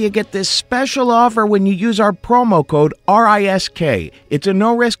right now you get this special offer when you use our promo code RISK. It's a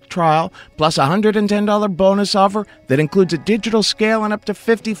no-risk trial plus a $110 bonus offer that includes a digital scale and up to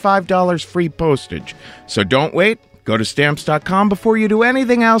 $55 free postage. So don't wait. Go to Stamps.com before you do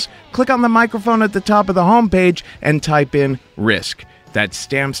anything else. Click on the microphone at the top of the homepage and type in RISK. That's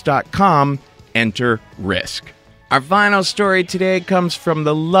Stamps.com. Enter RISK. Our final story today comes from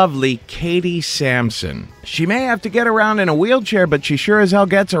the lovely Katie Sampson. She may have to get around in a wheelchair, but she sure as hell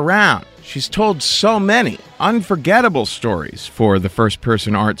gets around. She's told so many unforgettable stories for the First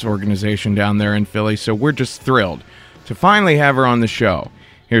Person Arts organization down there in Philly, so we're just thrilled to finally have her on the show.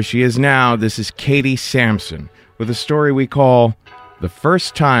 Here she is now. This is Katie Sampson with a story we call The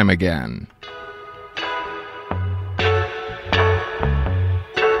First Time Again.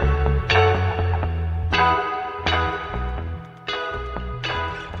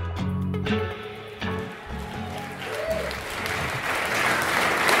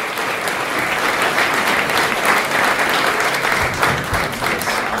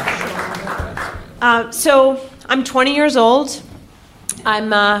 So I'm 20 years old.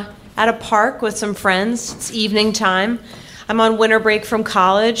 I'm at a park with some friends. It's evening time. I'm on winter break from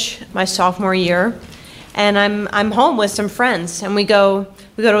college, my sophomore year, and I'm home with some friends. And we go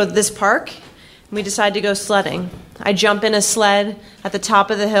to this park, and we decide to go sledding. I jump in a sled at the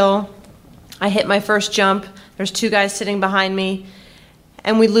top of the hill. I hit my first jump. There's two guys sitting behind me,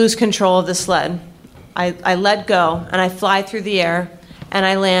 and we lose control of the sled. I let go, and I fly through the air, and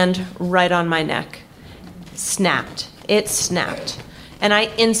I land right on my neck. Snapped. It snapped. And I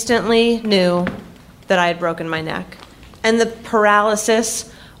instantly knew that I had broken my neck. And the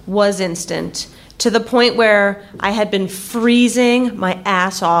paralysis was instant, to the point where I had been freezing my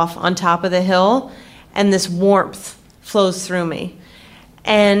ass off on top of the hill, and this warmth flows through me.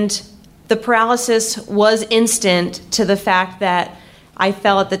 And the paralysis was instant to the fact that I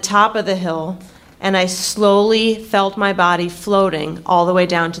fell at the top of the hill, and I slowly felt my body floating all the way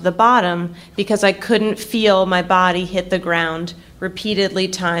down to the bottom because I couldn't feel my body hit the ground repeatedly,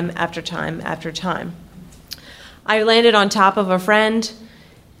 time after time after time. I landed on top of a friend,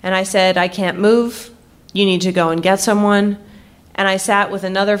 and I said, "I can't move. You need to go and get someone." And I sat with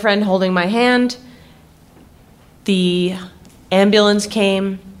another friend holding my hand. The ambulance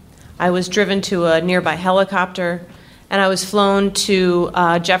came. I was driven to a nearby helicopter, and I was flown to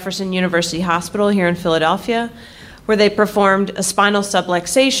Jefferson University Hospital here in Philadelphia, where they performed a spinal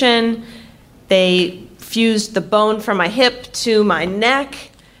subluxation. They fused the bone from my hip to my neck,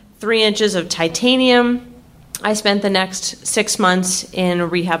 3 inches of titanium. I spent the next 6 months in a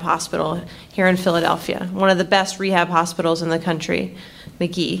rehab hospital here in Philadelphia, one of the best rehab hospitals in the country,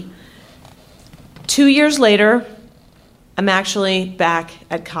 McGee. 2 years later, I'm actually back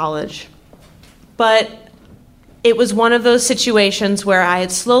at college. But it was one of those situations where I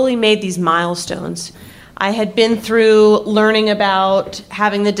had slowly made these milestones. I had been through learning about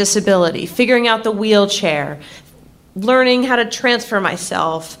having the disability, figuring out the wheelchair, learning how to transfer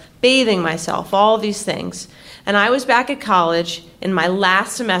myself, bathing myself, all of these things. And I was back at college in my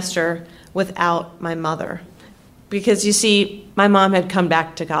last semester without my mother. Because you see, my mom had come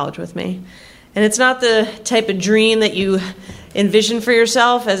back to college with me. And it's not the type of dream that you envision for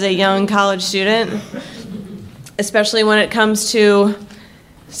yourself as a young college student, especially when it comes to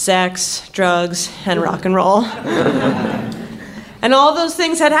sex, drugs, and rock and roll. And all those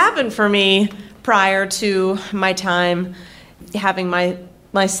things had happened for me prior to my time having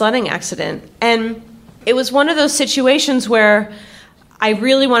my sledding accident. And it was one of those situations where I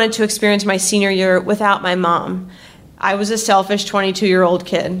really wanted to experience my senior year without my mom. I was a selfish 22-year-old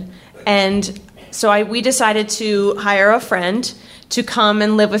kid. And so we decided to hire a friend to come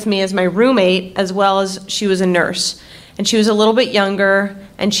and live with me as my roommate, as well as she was a nurse. And she was a little bit younger,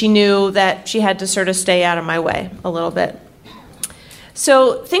 and she knew that she had to sort of stay out of my way a little bit.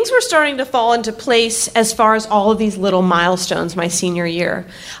 So things were starting to fall into place as far as all of these little milestones my senior year.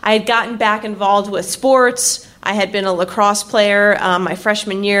 I had gotten back involved with sports. I had been a lacrosse player my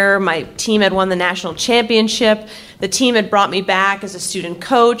freshman year. My team had won the national championship. The team had brought me back as a student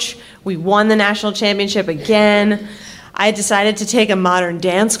coach. We won the national championship again. I had decided to take a modern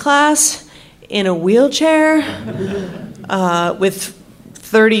dance class in a wheelchair with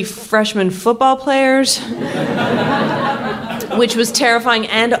 30 freshman football players, which was terrifying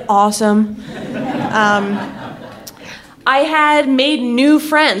and awesome. I had made new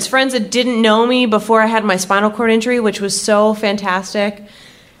friends that didn't know me before I had my spinal cord injury, which was so fantastic.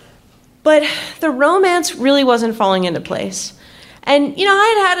 But the romance really wasn't falling into place. And,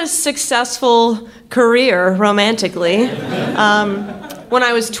 I had a successful career romantically. When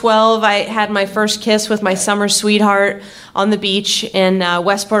I was 12, I had my first kiss with my summer sweetheart on the beach in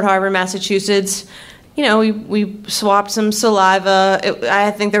Westport Harbor, Massachusetts. We swapped some saliva. I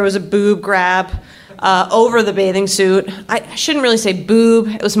think there was a boob grab over the bathing suit. I shouldn't really say boob.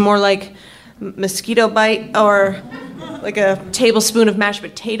 It was more like mosquito bite or like a tablespoon of mashed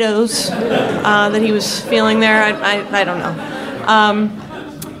potatoes that he was feeling there. I don't know.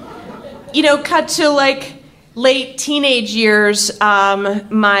 Cut to like late teenage years,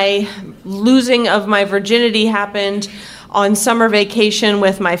 my losing of my virginity happened on summer vacation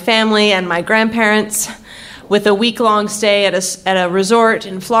with my family and my grandparents, with a week-long stay at a resort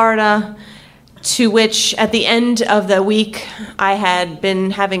in Florida, to which at the end of the week I had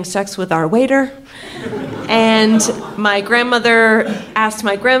been having sex with our waiter. And my grandmother asked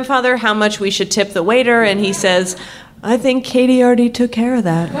my grandfather how much we should tip the waiter, and he says, "I think Katie already took care of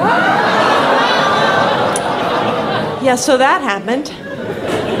that." Yeah, so that happened.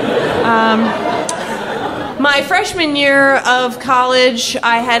 My freshman year of college,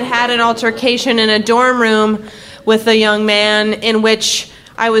 I had an altercation in a dorm room with a young man in which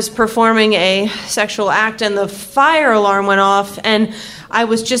I was performing a sexual act and the fire alarm went off, and I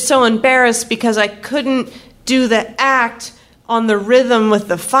was just so embarrassed because I couldn't do the act on the rhythm with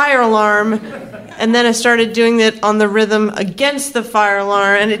the fire alarm, and then I started doing it on the rhythm against the fire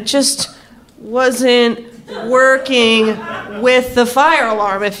alarm, and it just wasn't working with the fire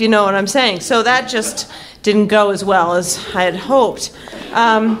alarm, if you know what I'm saying. So that just didn't go as well as I had hoped.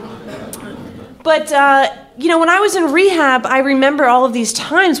 But when I was in rehab, I remember all of these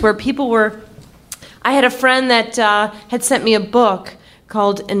times where I had a friend that had sent me a book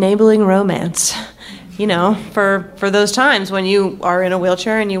called Enabling Romance, for those times when you are in a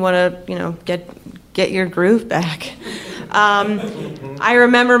wheelchair and you want to, get your groove back. I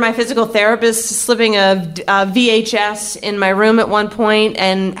remember my physical therapist slipping a VHS in my room at one point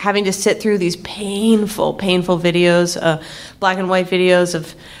and having to sit through these painful videos, black and white videos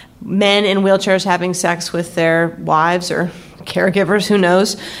of men in wheelchairs having sex with their wives or caregivers, who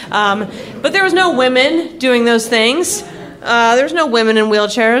knows. But there was no women doing those things. There's no women in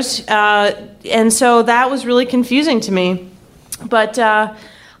wheelchairs. And so that was really confusing to me. But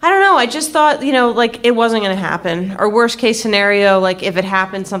I don't know, I just thought, it wasn't going to happen. Or worst case scenario, if it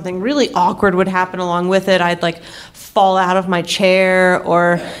happened, something really awkward would happen along with it. I'd fall out of my chair,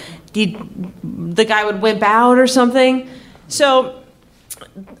 or the guy would wimp out or something. So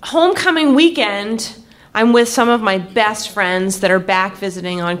homecoming weekend, I'm with some of my best friends that are back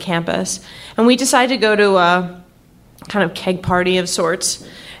visiting on campus. And we decided to go to a kind of keg party of sorts.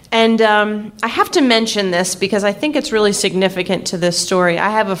 And I have to mention this because I think it's really significant to this story. I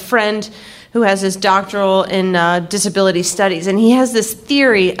have a friend who has his doctoral in disability studies, and he has this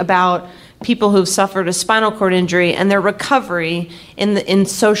theory about people who've suffered a spinal cord injury and their recovery in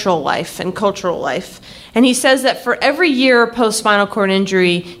social life and cultural life. And he says that for every year post-spinal cord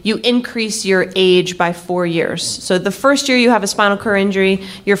injury, you increase your age by 4 years. So the first year you have a spinal cord injury,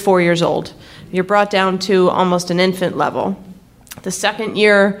 you're 4 years old. You're brought down to almost an infant level. The second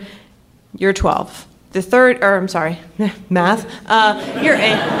year, you're 12. The third, math, you're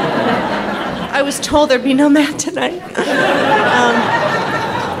 8. I was told there'd be no math tonight.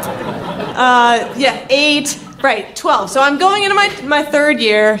 8, right, 12. So I'm going into my third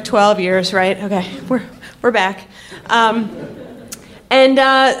year, 12 years, right? Okay, we're back. I'm in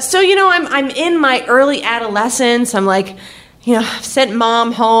my early adolescence. I'm I've sent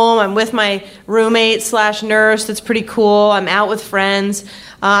mom home. I'm with my roommate/nurse. That's pretty cool. I'm out with friends.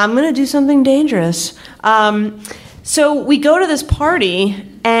 I'm going to do something dangerous. So we go to this party,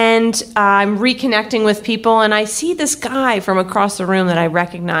 and I'm reconnecting with people, and I see this guy from across the room that I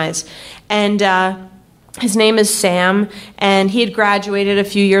recognize. And his name is Sam, and he had graduated a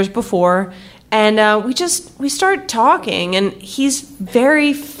few years before. And we start talking, and he's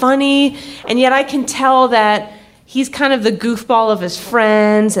very funny, and yet I can tell that he's kind of the goofball of his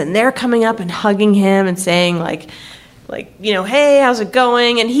friends, and they're coming up and hugging him and saying hey, how's it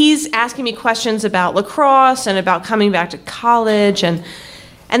going? And he's asking me questions about lacrosse and about coming back to college. And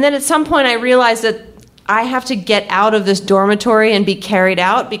then at some point I realized that I have to get out of this dormitory and be carried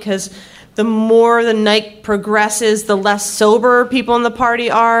out, because the more the night progresses, the less sober people in the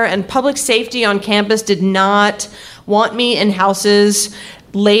party are. And public safety on campus did not want me in houses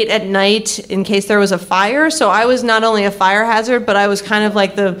late at night in case there was a fire. So I was not only a fire hazard, but I was kind of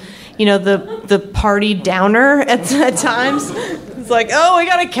like the party downer at times. It's we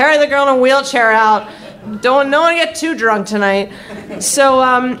got to carry the girl in a wheelchair out. Don't no one get too drunk tonight.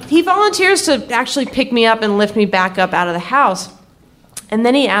 So he volunteers to actually pick me up and lift me back up out of the house. And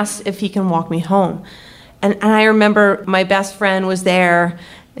then he asks if he can walk me home. And I remember my best friend was there,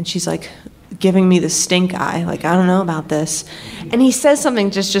 and she's giving me the stink eye, I don't know about this. And he says something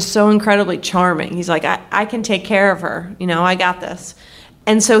just so incredibly charming. He's I can take care of her. I got this.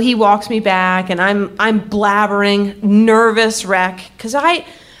 And so he walks me back, and I'm blabbering, nervous wreck, because I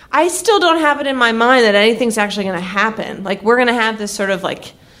I still don't have it in my mind that anything's actually going to happen. Like, we're going to have this sort of,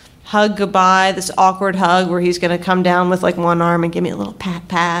 like, hug goodbye, this awkward hug where he's going to come down with, like, one arm and give me a little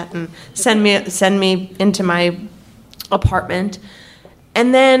pat and send me into my apartment.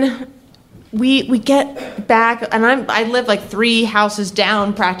 And then we get back, and I live, like, 3 houses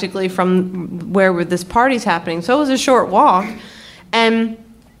down practically from where this party's happening. So it was a short walk. And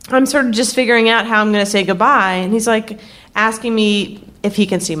I'm sort of just figuring out how I'm going to say goodbye. And he's, like, asking me if he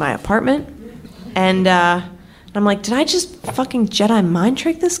can see my apartment. And I'm like, did I just fucking Jedi mind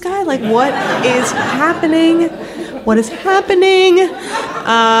trick this guy? Like, what is happening? What is happening?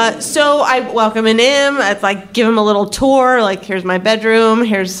 So I welcome him. I, like, give him a little tour. Like, here's my bedroom.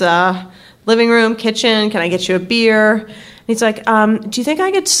 Here's living room, kitchen. Can I get you a beer? And he's like, do you think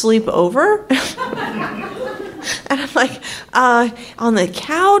I could sleep over? And I'm like, on the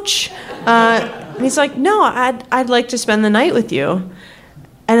couch? And he's like, no, I'd like to spend the night with you.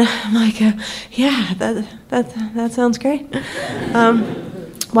 And I'm like, yeah, that sounds great.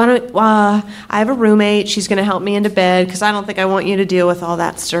 Why don't I have a roommate. She's going to help me into bed because I don't think I want you to deal with all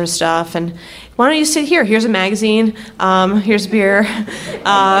that sort of stuff. And why don't you sit here? Here's a magazine. Here's beer.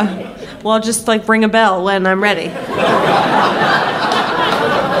 Well, I'll just, like, ring a bell when I'm ready.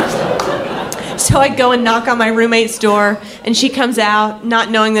 So I go and knock on my roommate's door, and she comes out,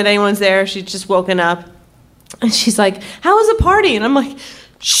 not knowing that anyone's there. She's just woken up. And she's like, how was the party? And I'm like,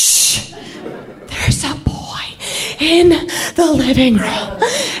 shh, there's a boy in the living room.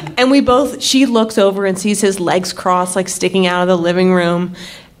 And she looks over and sees his legs crossed, like, sticking out of the living room.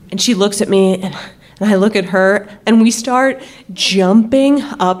 And she looks at me, and I look at her, and we start jumping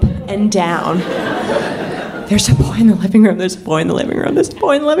up and down. There's a boy in the living room. There's a boy in the living room. There's a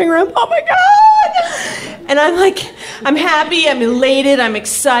boy in the living room. Oh, my God. And I'm like, I'm happy. I'm elated. I'm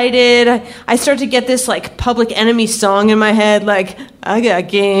excited. I start to get this, like, Public Enemy song in my head, like, I got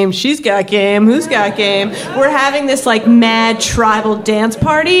game. She's got game. Who's got game? We're having this, like, mad tribal dance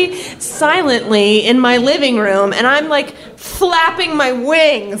party silently in my living room. And I'm, like, flapping my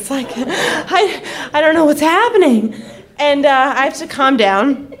wings. Like, I don't know what's happening. And I have to calm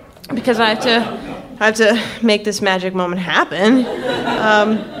down because I have to make this magic moment happen.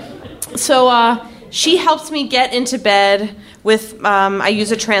 So she helps me get into bed with, I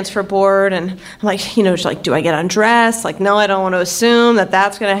use a transfer board, and I'm like, she's like, do I get undressed? Like, no, I don't want to assume that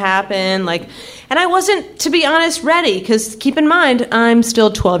that's going to happen. Like, and I wasn't, to be honest, ready, because keep in mind, I'm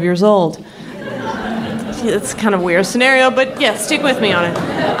still 12 years old. It's kind of a weird scenario, but yeah, stick with me on it.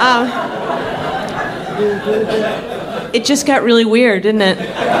 It just got really weird, didn't it?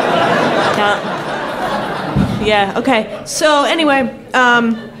 Yeah, okay. So anyway,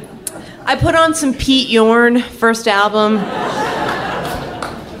 I put on some Pete Yorn, first album.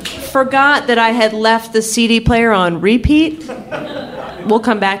 Forgot that I had left the CD player on repeat. We'll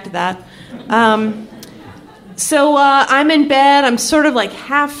come back to that. So I'm in bed. I'm sort of like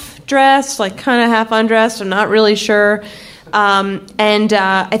half dressed, like kind of half undressed. I'm not really sure. And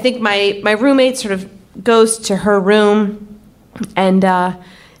I think my roommate sort of goes to her room, and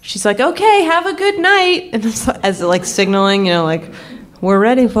she's like, okay, have a good night. And as like signaling, like, we're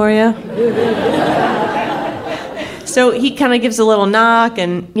ready for you. So he kind of gives a little knock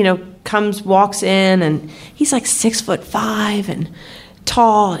and, walks in, and he's like 6'5" and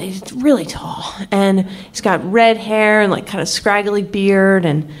tall. He's really tall. And he's got red hair and like kind of scraggly beard.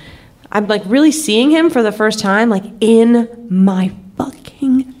 And I'm like really seeing him for the first time, like in my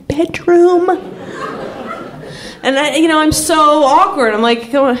fucking bedroom. And I'm so awkward. I'm like,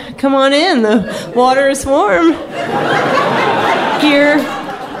 come on in. The water is warm here.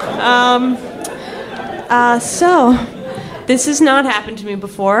 So this has not happened to me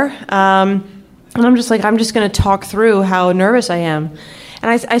before. And I'm just like, I'm just going to talk through how nervous I am.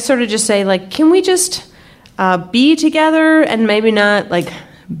 And I sort of just say, like, can we just be together and maybe not, like,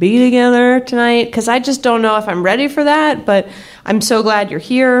 be together tonight? Because I just don't know if I'm ready for that, but I'm so glad you're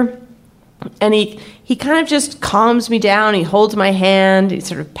here. And he kind of just calms me down. He holds my hand. He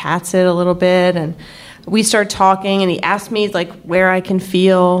sort of pats it a little bit. And we start talking, and he asks me, like, where I can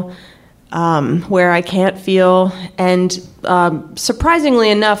feel, where I can't feel. And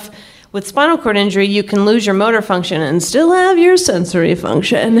surprisingly enough, with spinal cord injury, you can lose your motor function and still have your sensory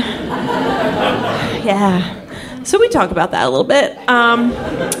function. Yeah. So we talk about that a little bit.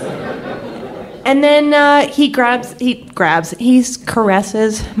 And then he caresses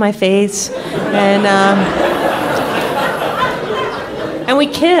my face, and we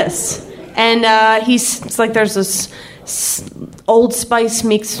kiss. And it's like there's this Old Spice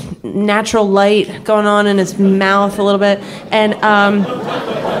meets natural light going on in his mouth a little bit, and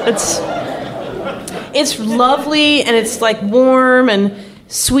it's lovely, and it's like warm and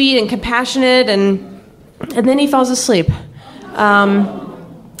sweet and compassionate, and then he falls asleep.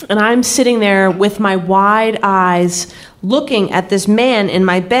 And I'm sitting there with my wide eyes looking at this man in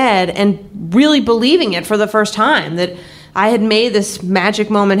my bed and really believing it for the first time, that I had made this magic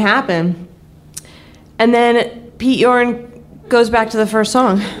moment happen. And then Pete Yorn goes back to the first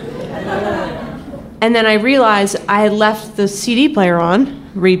song. And then I realized I had left the CD player on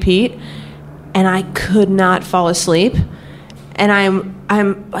repeat, and I could not fall asleep. And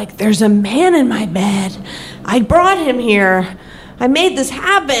I'm like, there's a man in my bed. I brought him here. I made this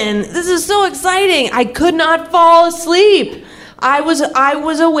happen. This is so exciting. I could not fall asleep. I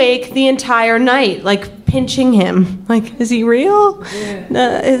was awake the entire night, like pinching him. Like, is he real?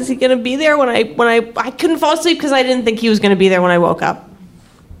 Yeah. Is he gonna be there when I couldn't fall asleep because I didn't think he was gonna be there when I woke up.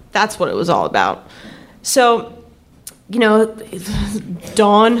 That's what it was all about. So,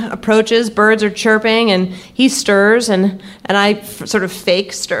 dawn approaches, birds are chirping, and he stirs, and I sort of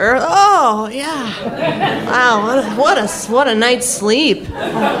fake stir. Oh, yeah. Wow, what a night's sleep.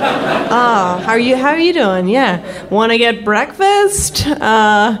 Oh, how are you doing? Yeah. Want to get breakfast?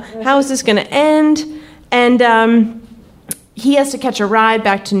 How is this going to end? And he has to catch a ride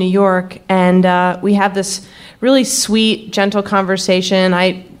back to New York, and we have this really sweet, gentle conversation.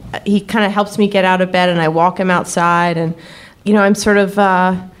 He kind of helps me get out of bed, and I walk him outside, and I'm sort of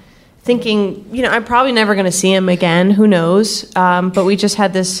thinking, I'm probably never going to see him again. Who knows? But we just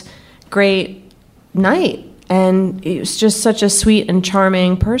had this great night, and he was just such a sweet and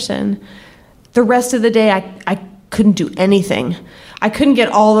charming person. The rest of the day, I couldn't do anything. I couldn't get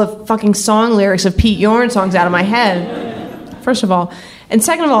all the fucking song lyrics of Pete Yorn songs out of my head, first of all. And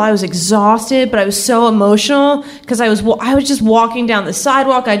second of all, I was exhausted, but I was so emotional because I was just walking down the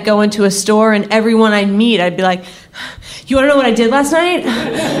sidewalk. I'd go into a store, and everyone I'd meet, I'd be like, you want to know what I did last night?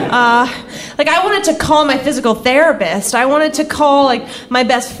 I wanted to call my physical therapist. I wanted to call, my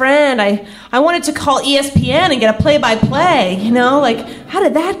best friend. I wanted to call ESPN and get a play-by-play, how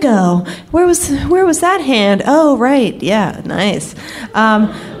did that go? Where was that hand? Oh, right, yeah, nice.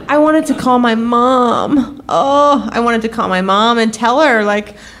 I wanted to call my mom. Oh, I wanted to call my mom and tell her,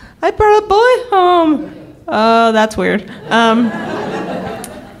 I brought a boy home. Oh, that's weird.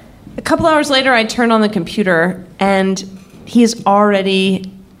 A couple hours later, I turned on the computer, and he's already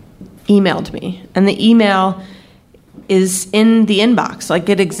emailed me. And the email is in the inbox,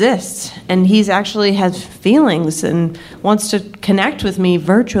 it exists. And he's actually has feelings and wants to connect with me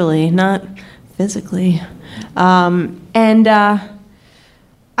virtually, not physically. I'm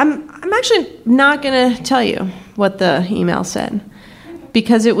actually not going to tell you what the email said,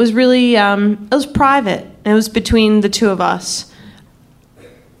 because it was really, it was private. It was between the two of us.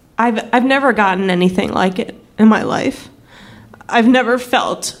 I've never gotten anything like it in my life. I've never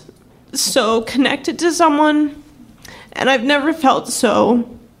felt so connected to someone, and I've never felt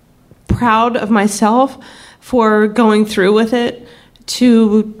so proud of myself for going through with it,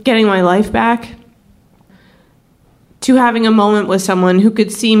 to getting my life back, to having a moment with someone who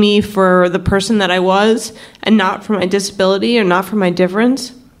could see me for the person that I was and not for my disability or not for my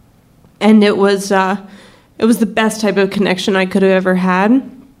difference. And it was the best type of connection I could have ever had.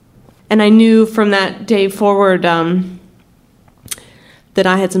 And I knew from that day forward that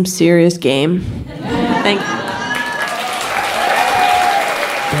I had some serious game. Thank you.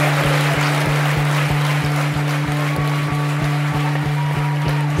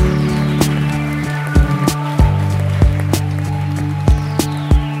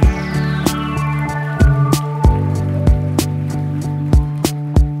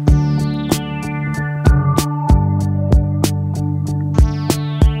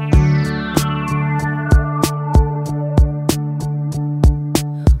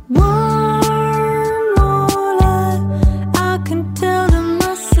 One more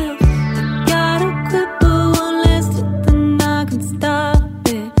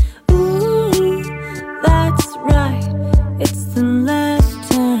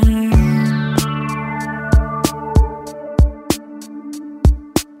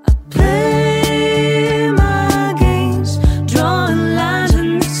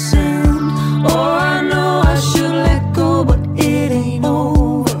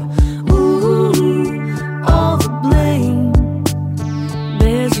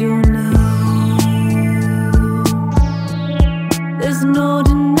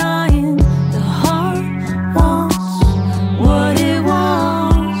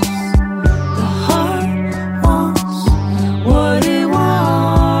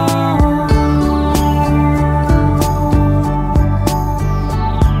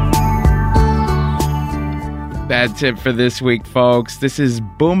That's it for this week, folks. This is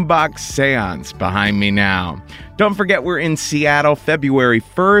Boombox Seance behind me now. Don't forget, we're in Seattle February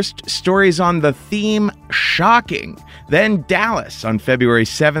 1st. Stories on the theme, shocking. Then Dallas on February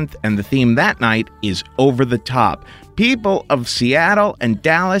 7th, and the theme that night is over the top. People of Seattle and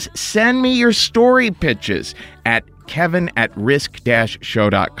Dallas, send me your story pitches at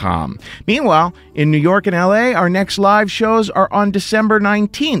kevin@risk-show.com. Meanwhile, in New York and LA, our next live shows are on December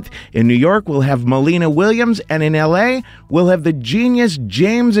 19th. In New York, we'll have Melina Williams, and in LA, we'll have the genius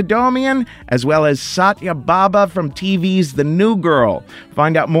James Adomian, as well as Satya Baba from TV's The New Girl.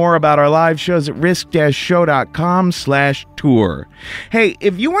 Find out more about our live shows at risk-show.com/tour. Hey,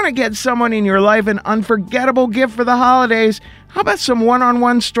 if you want to get someone in your life an unforgettable gift for the holidays, how about some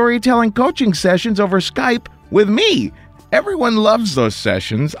one-on-one storytelling coaching sessions over Skype with me? Everyone loves those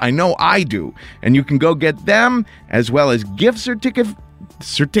sessions. I know I do. And you can go get them as well as gift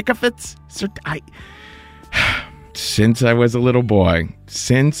certificates. Since I was a little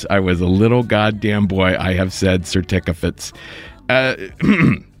goddamn boy, I have said certificates.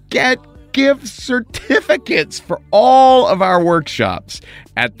 Get gift certificates for all of our workshops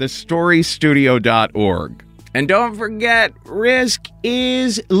at thestorystudio.org. And don't forget, Risk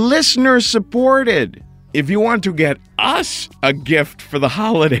is listener supported. If you want to get us a gift for the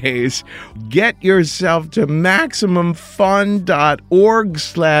holidays, get yourself to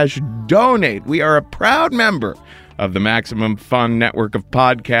MaximumFun.org/donate. We are a proud member of the Maximum Fun network of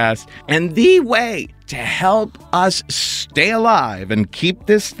podcasts, and the way to help us stay alive and keep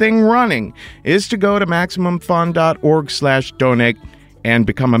this thing running is to go to MaximumFun.org/donate and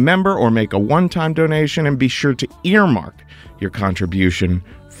become a member or make a one-time donation, and be sure to earmark your contribution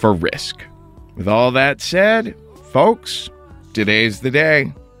for Risk. With all that said, folks, today's the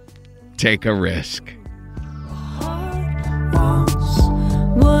day. Take a risk.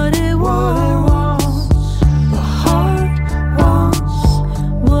 What it wants. The heart wants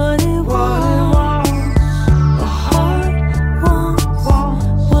what it wants. The heart wants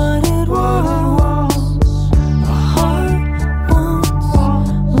what it wants. The heart wants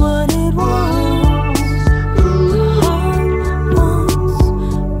what it wants. The heart wants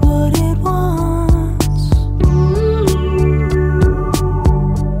what it wants.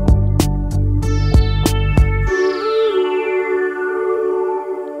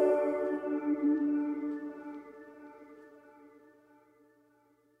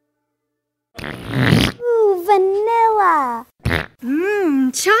 Ooh, vanilla.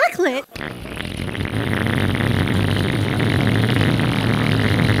 Chocolate.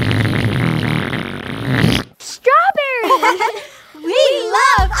 Strawberry. We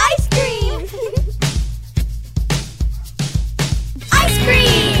love ice cream. Ice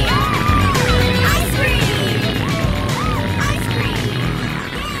cream. Ice cream. Ice cream.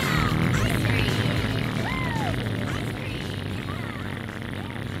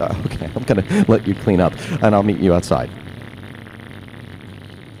 Okay, I'm going to let you clean up, and I'll meet you outside.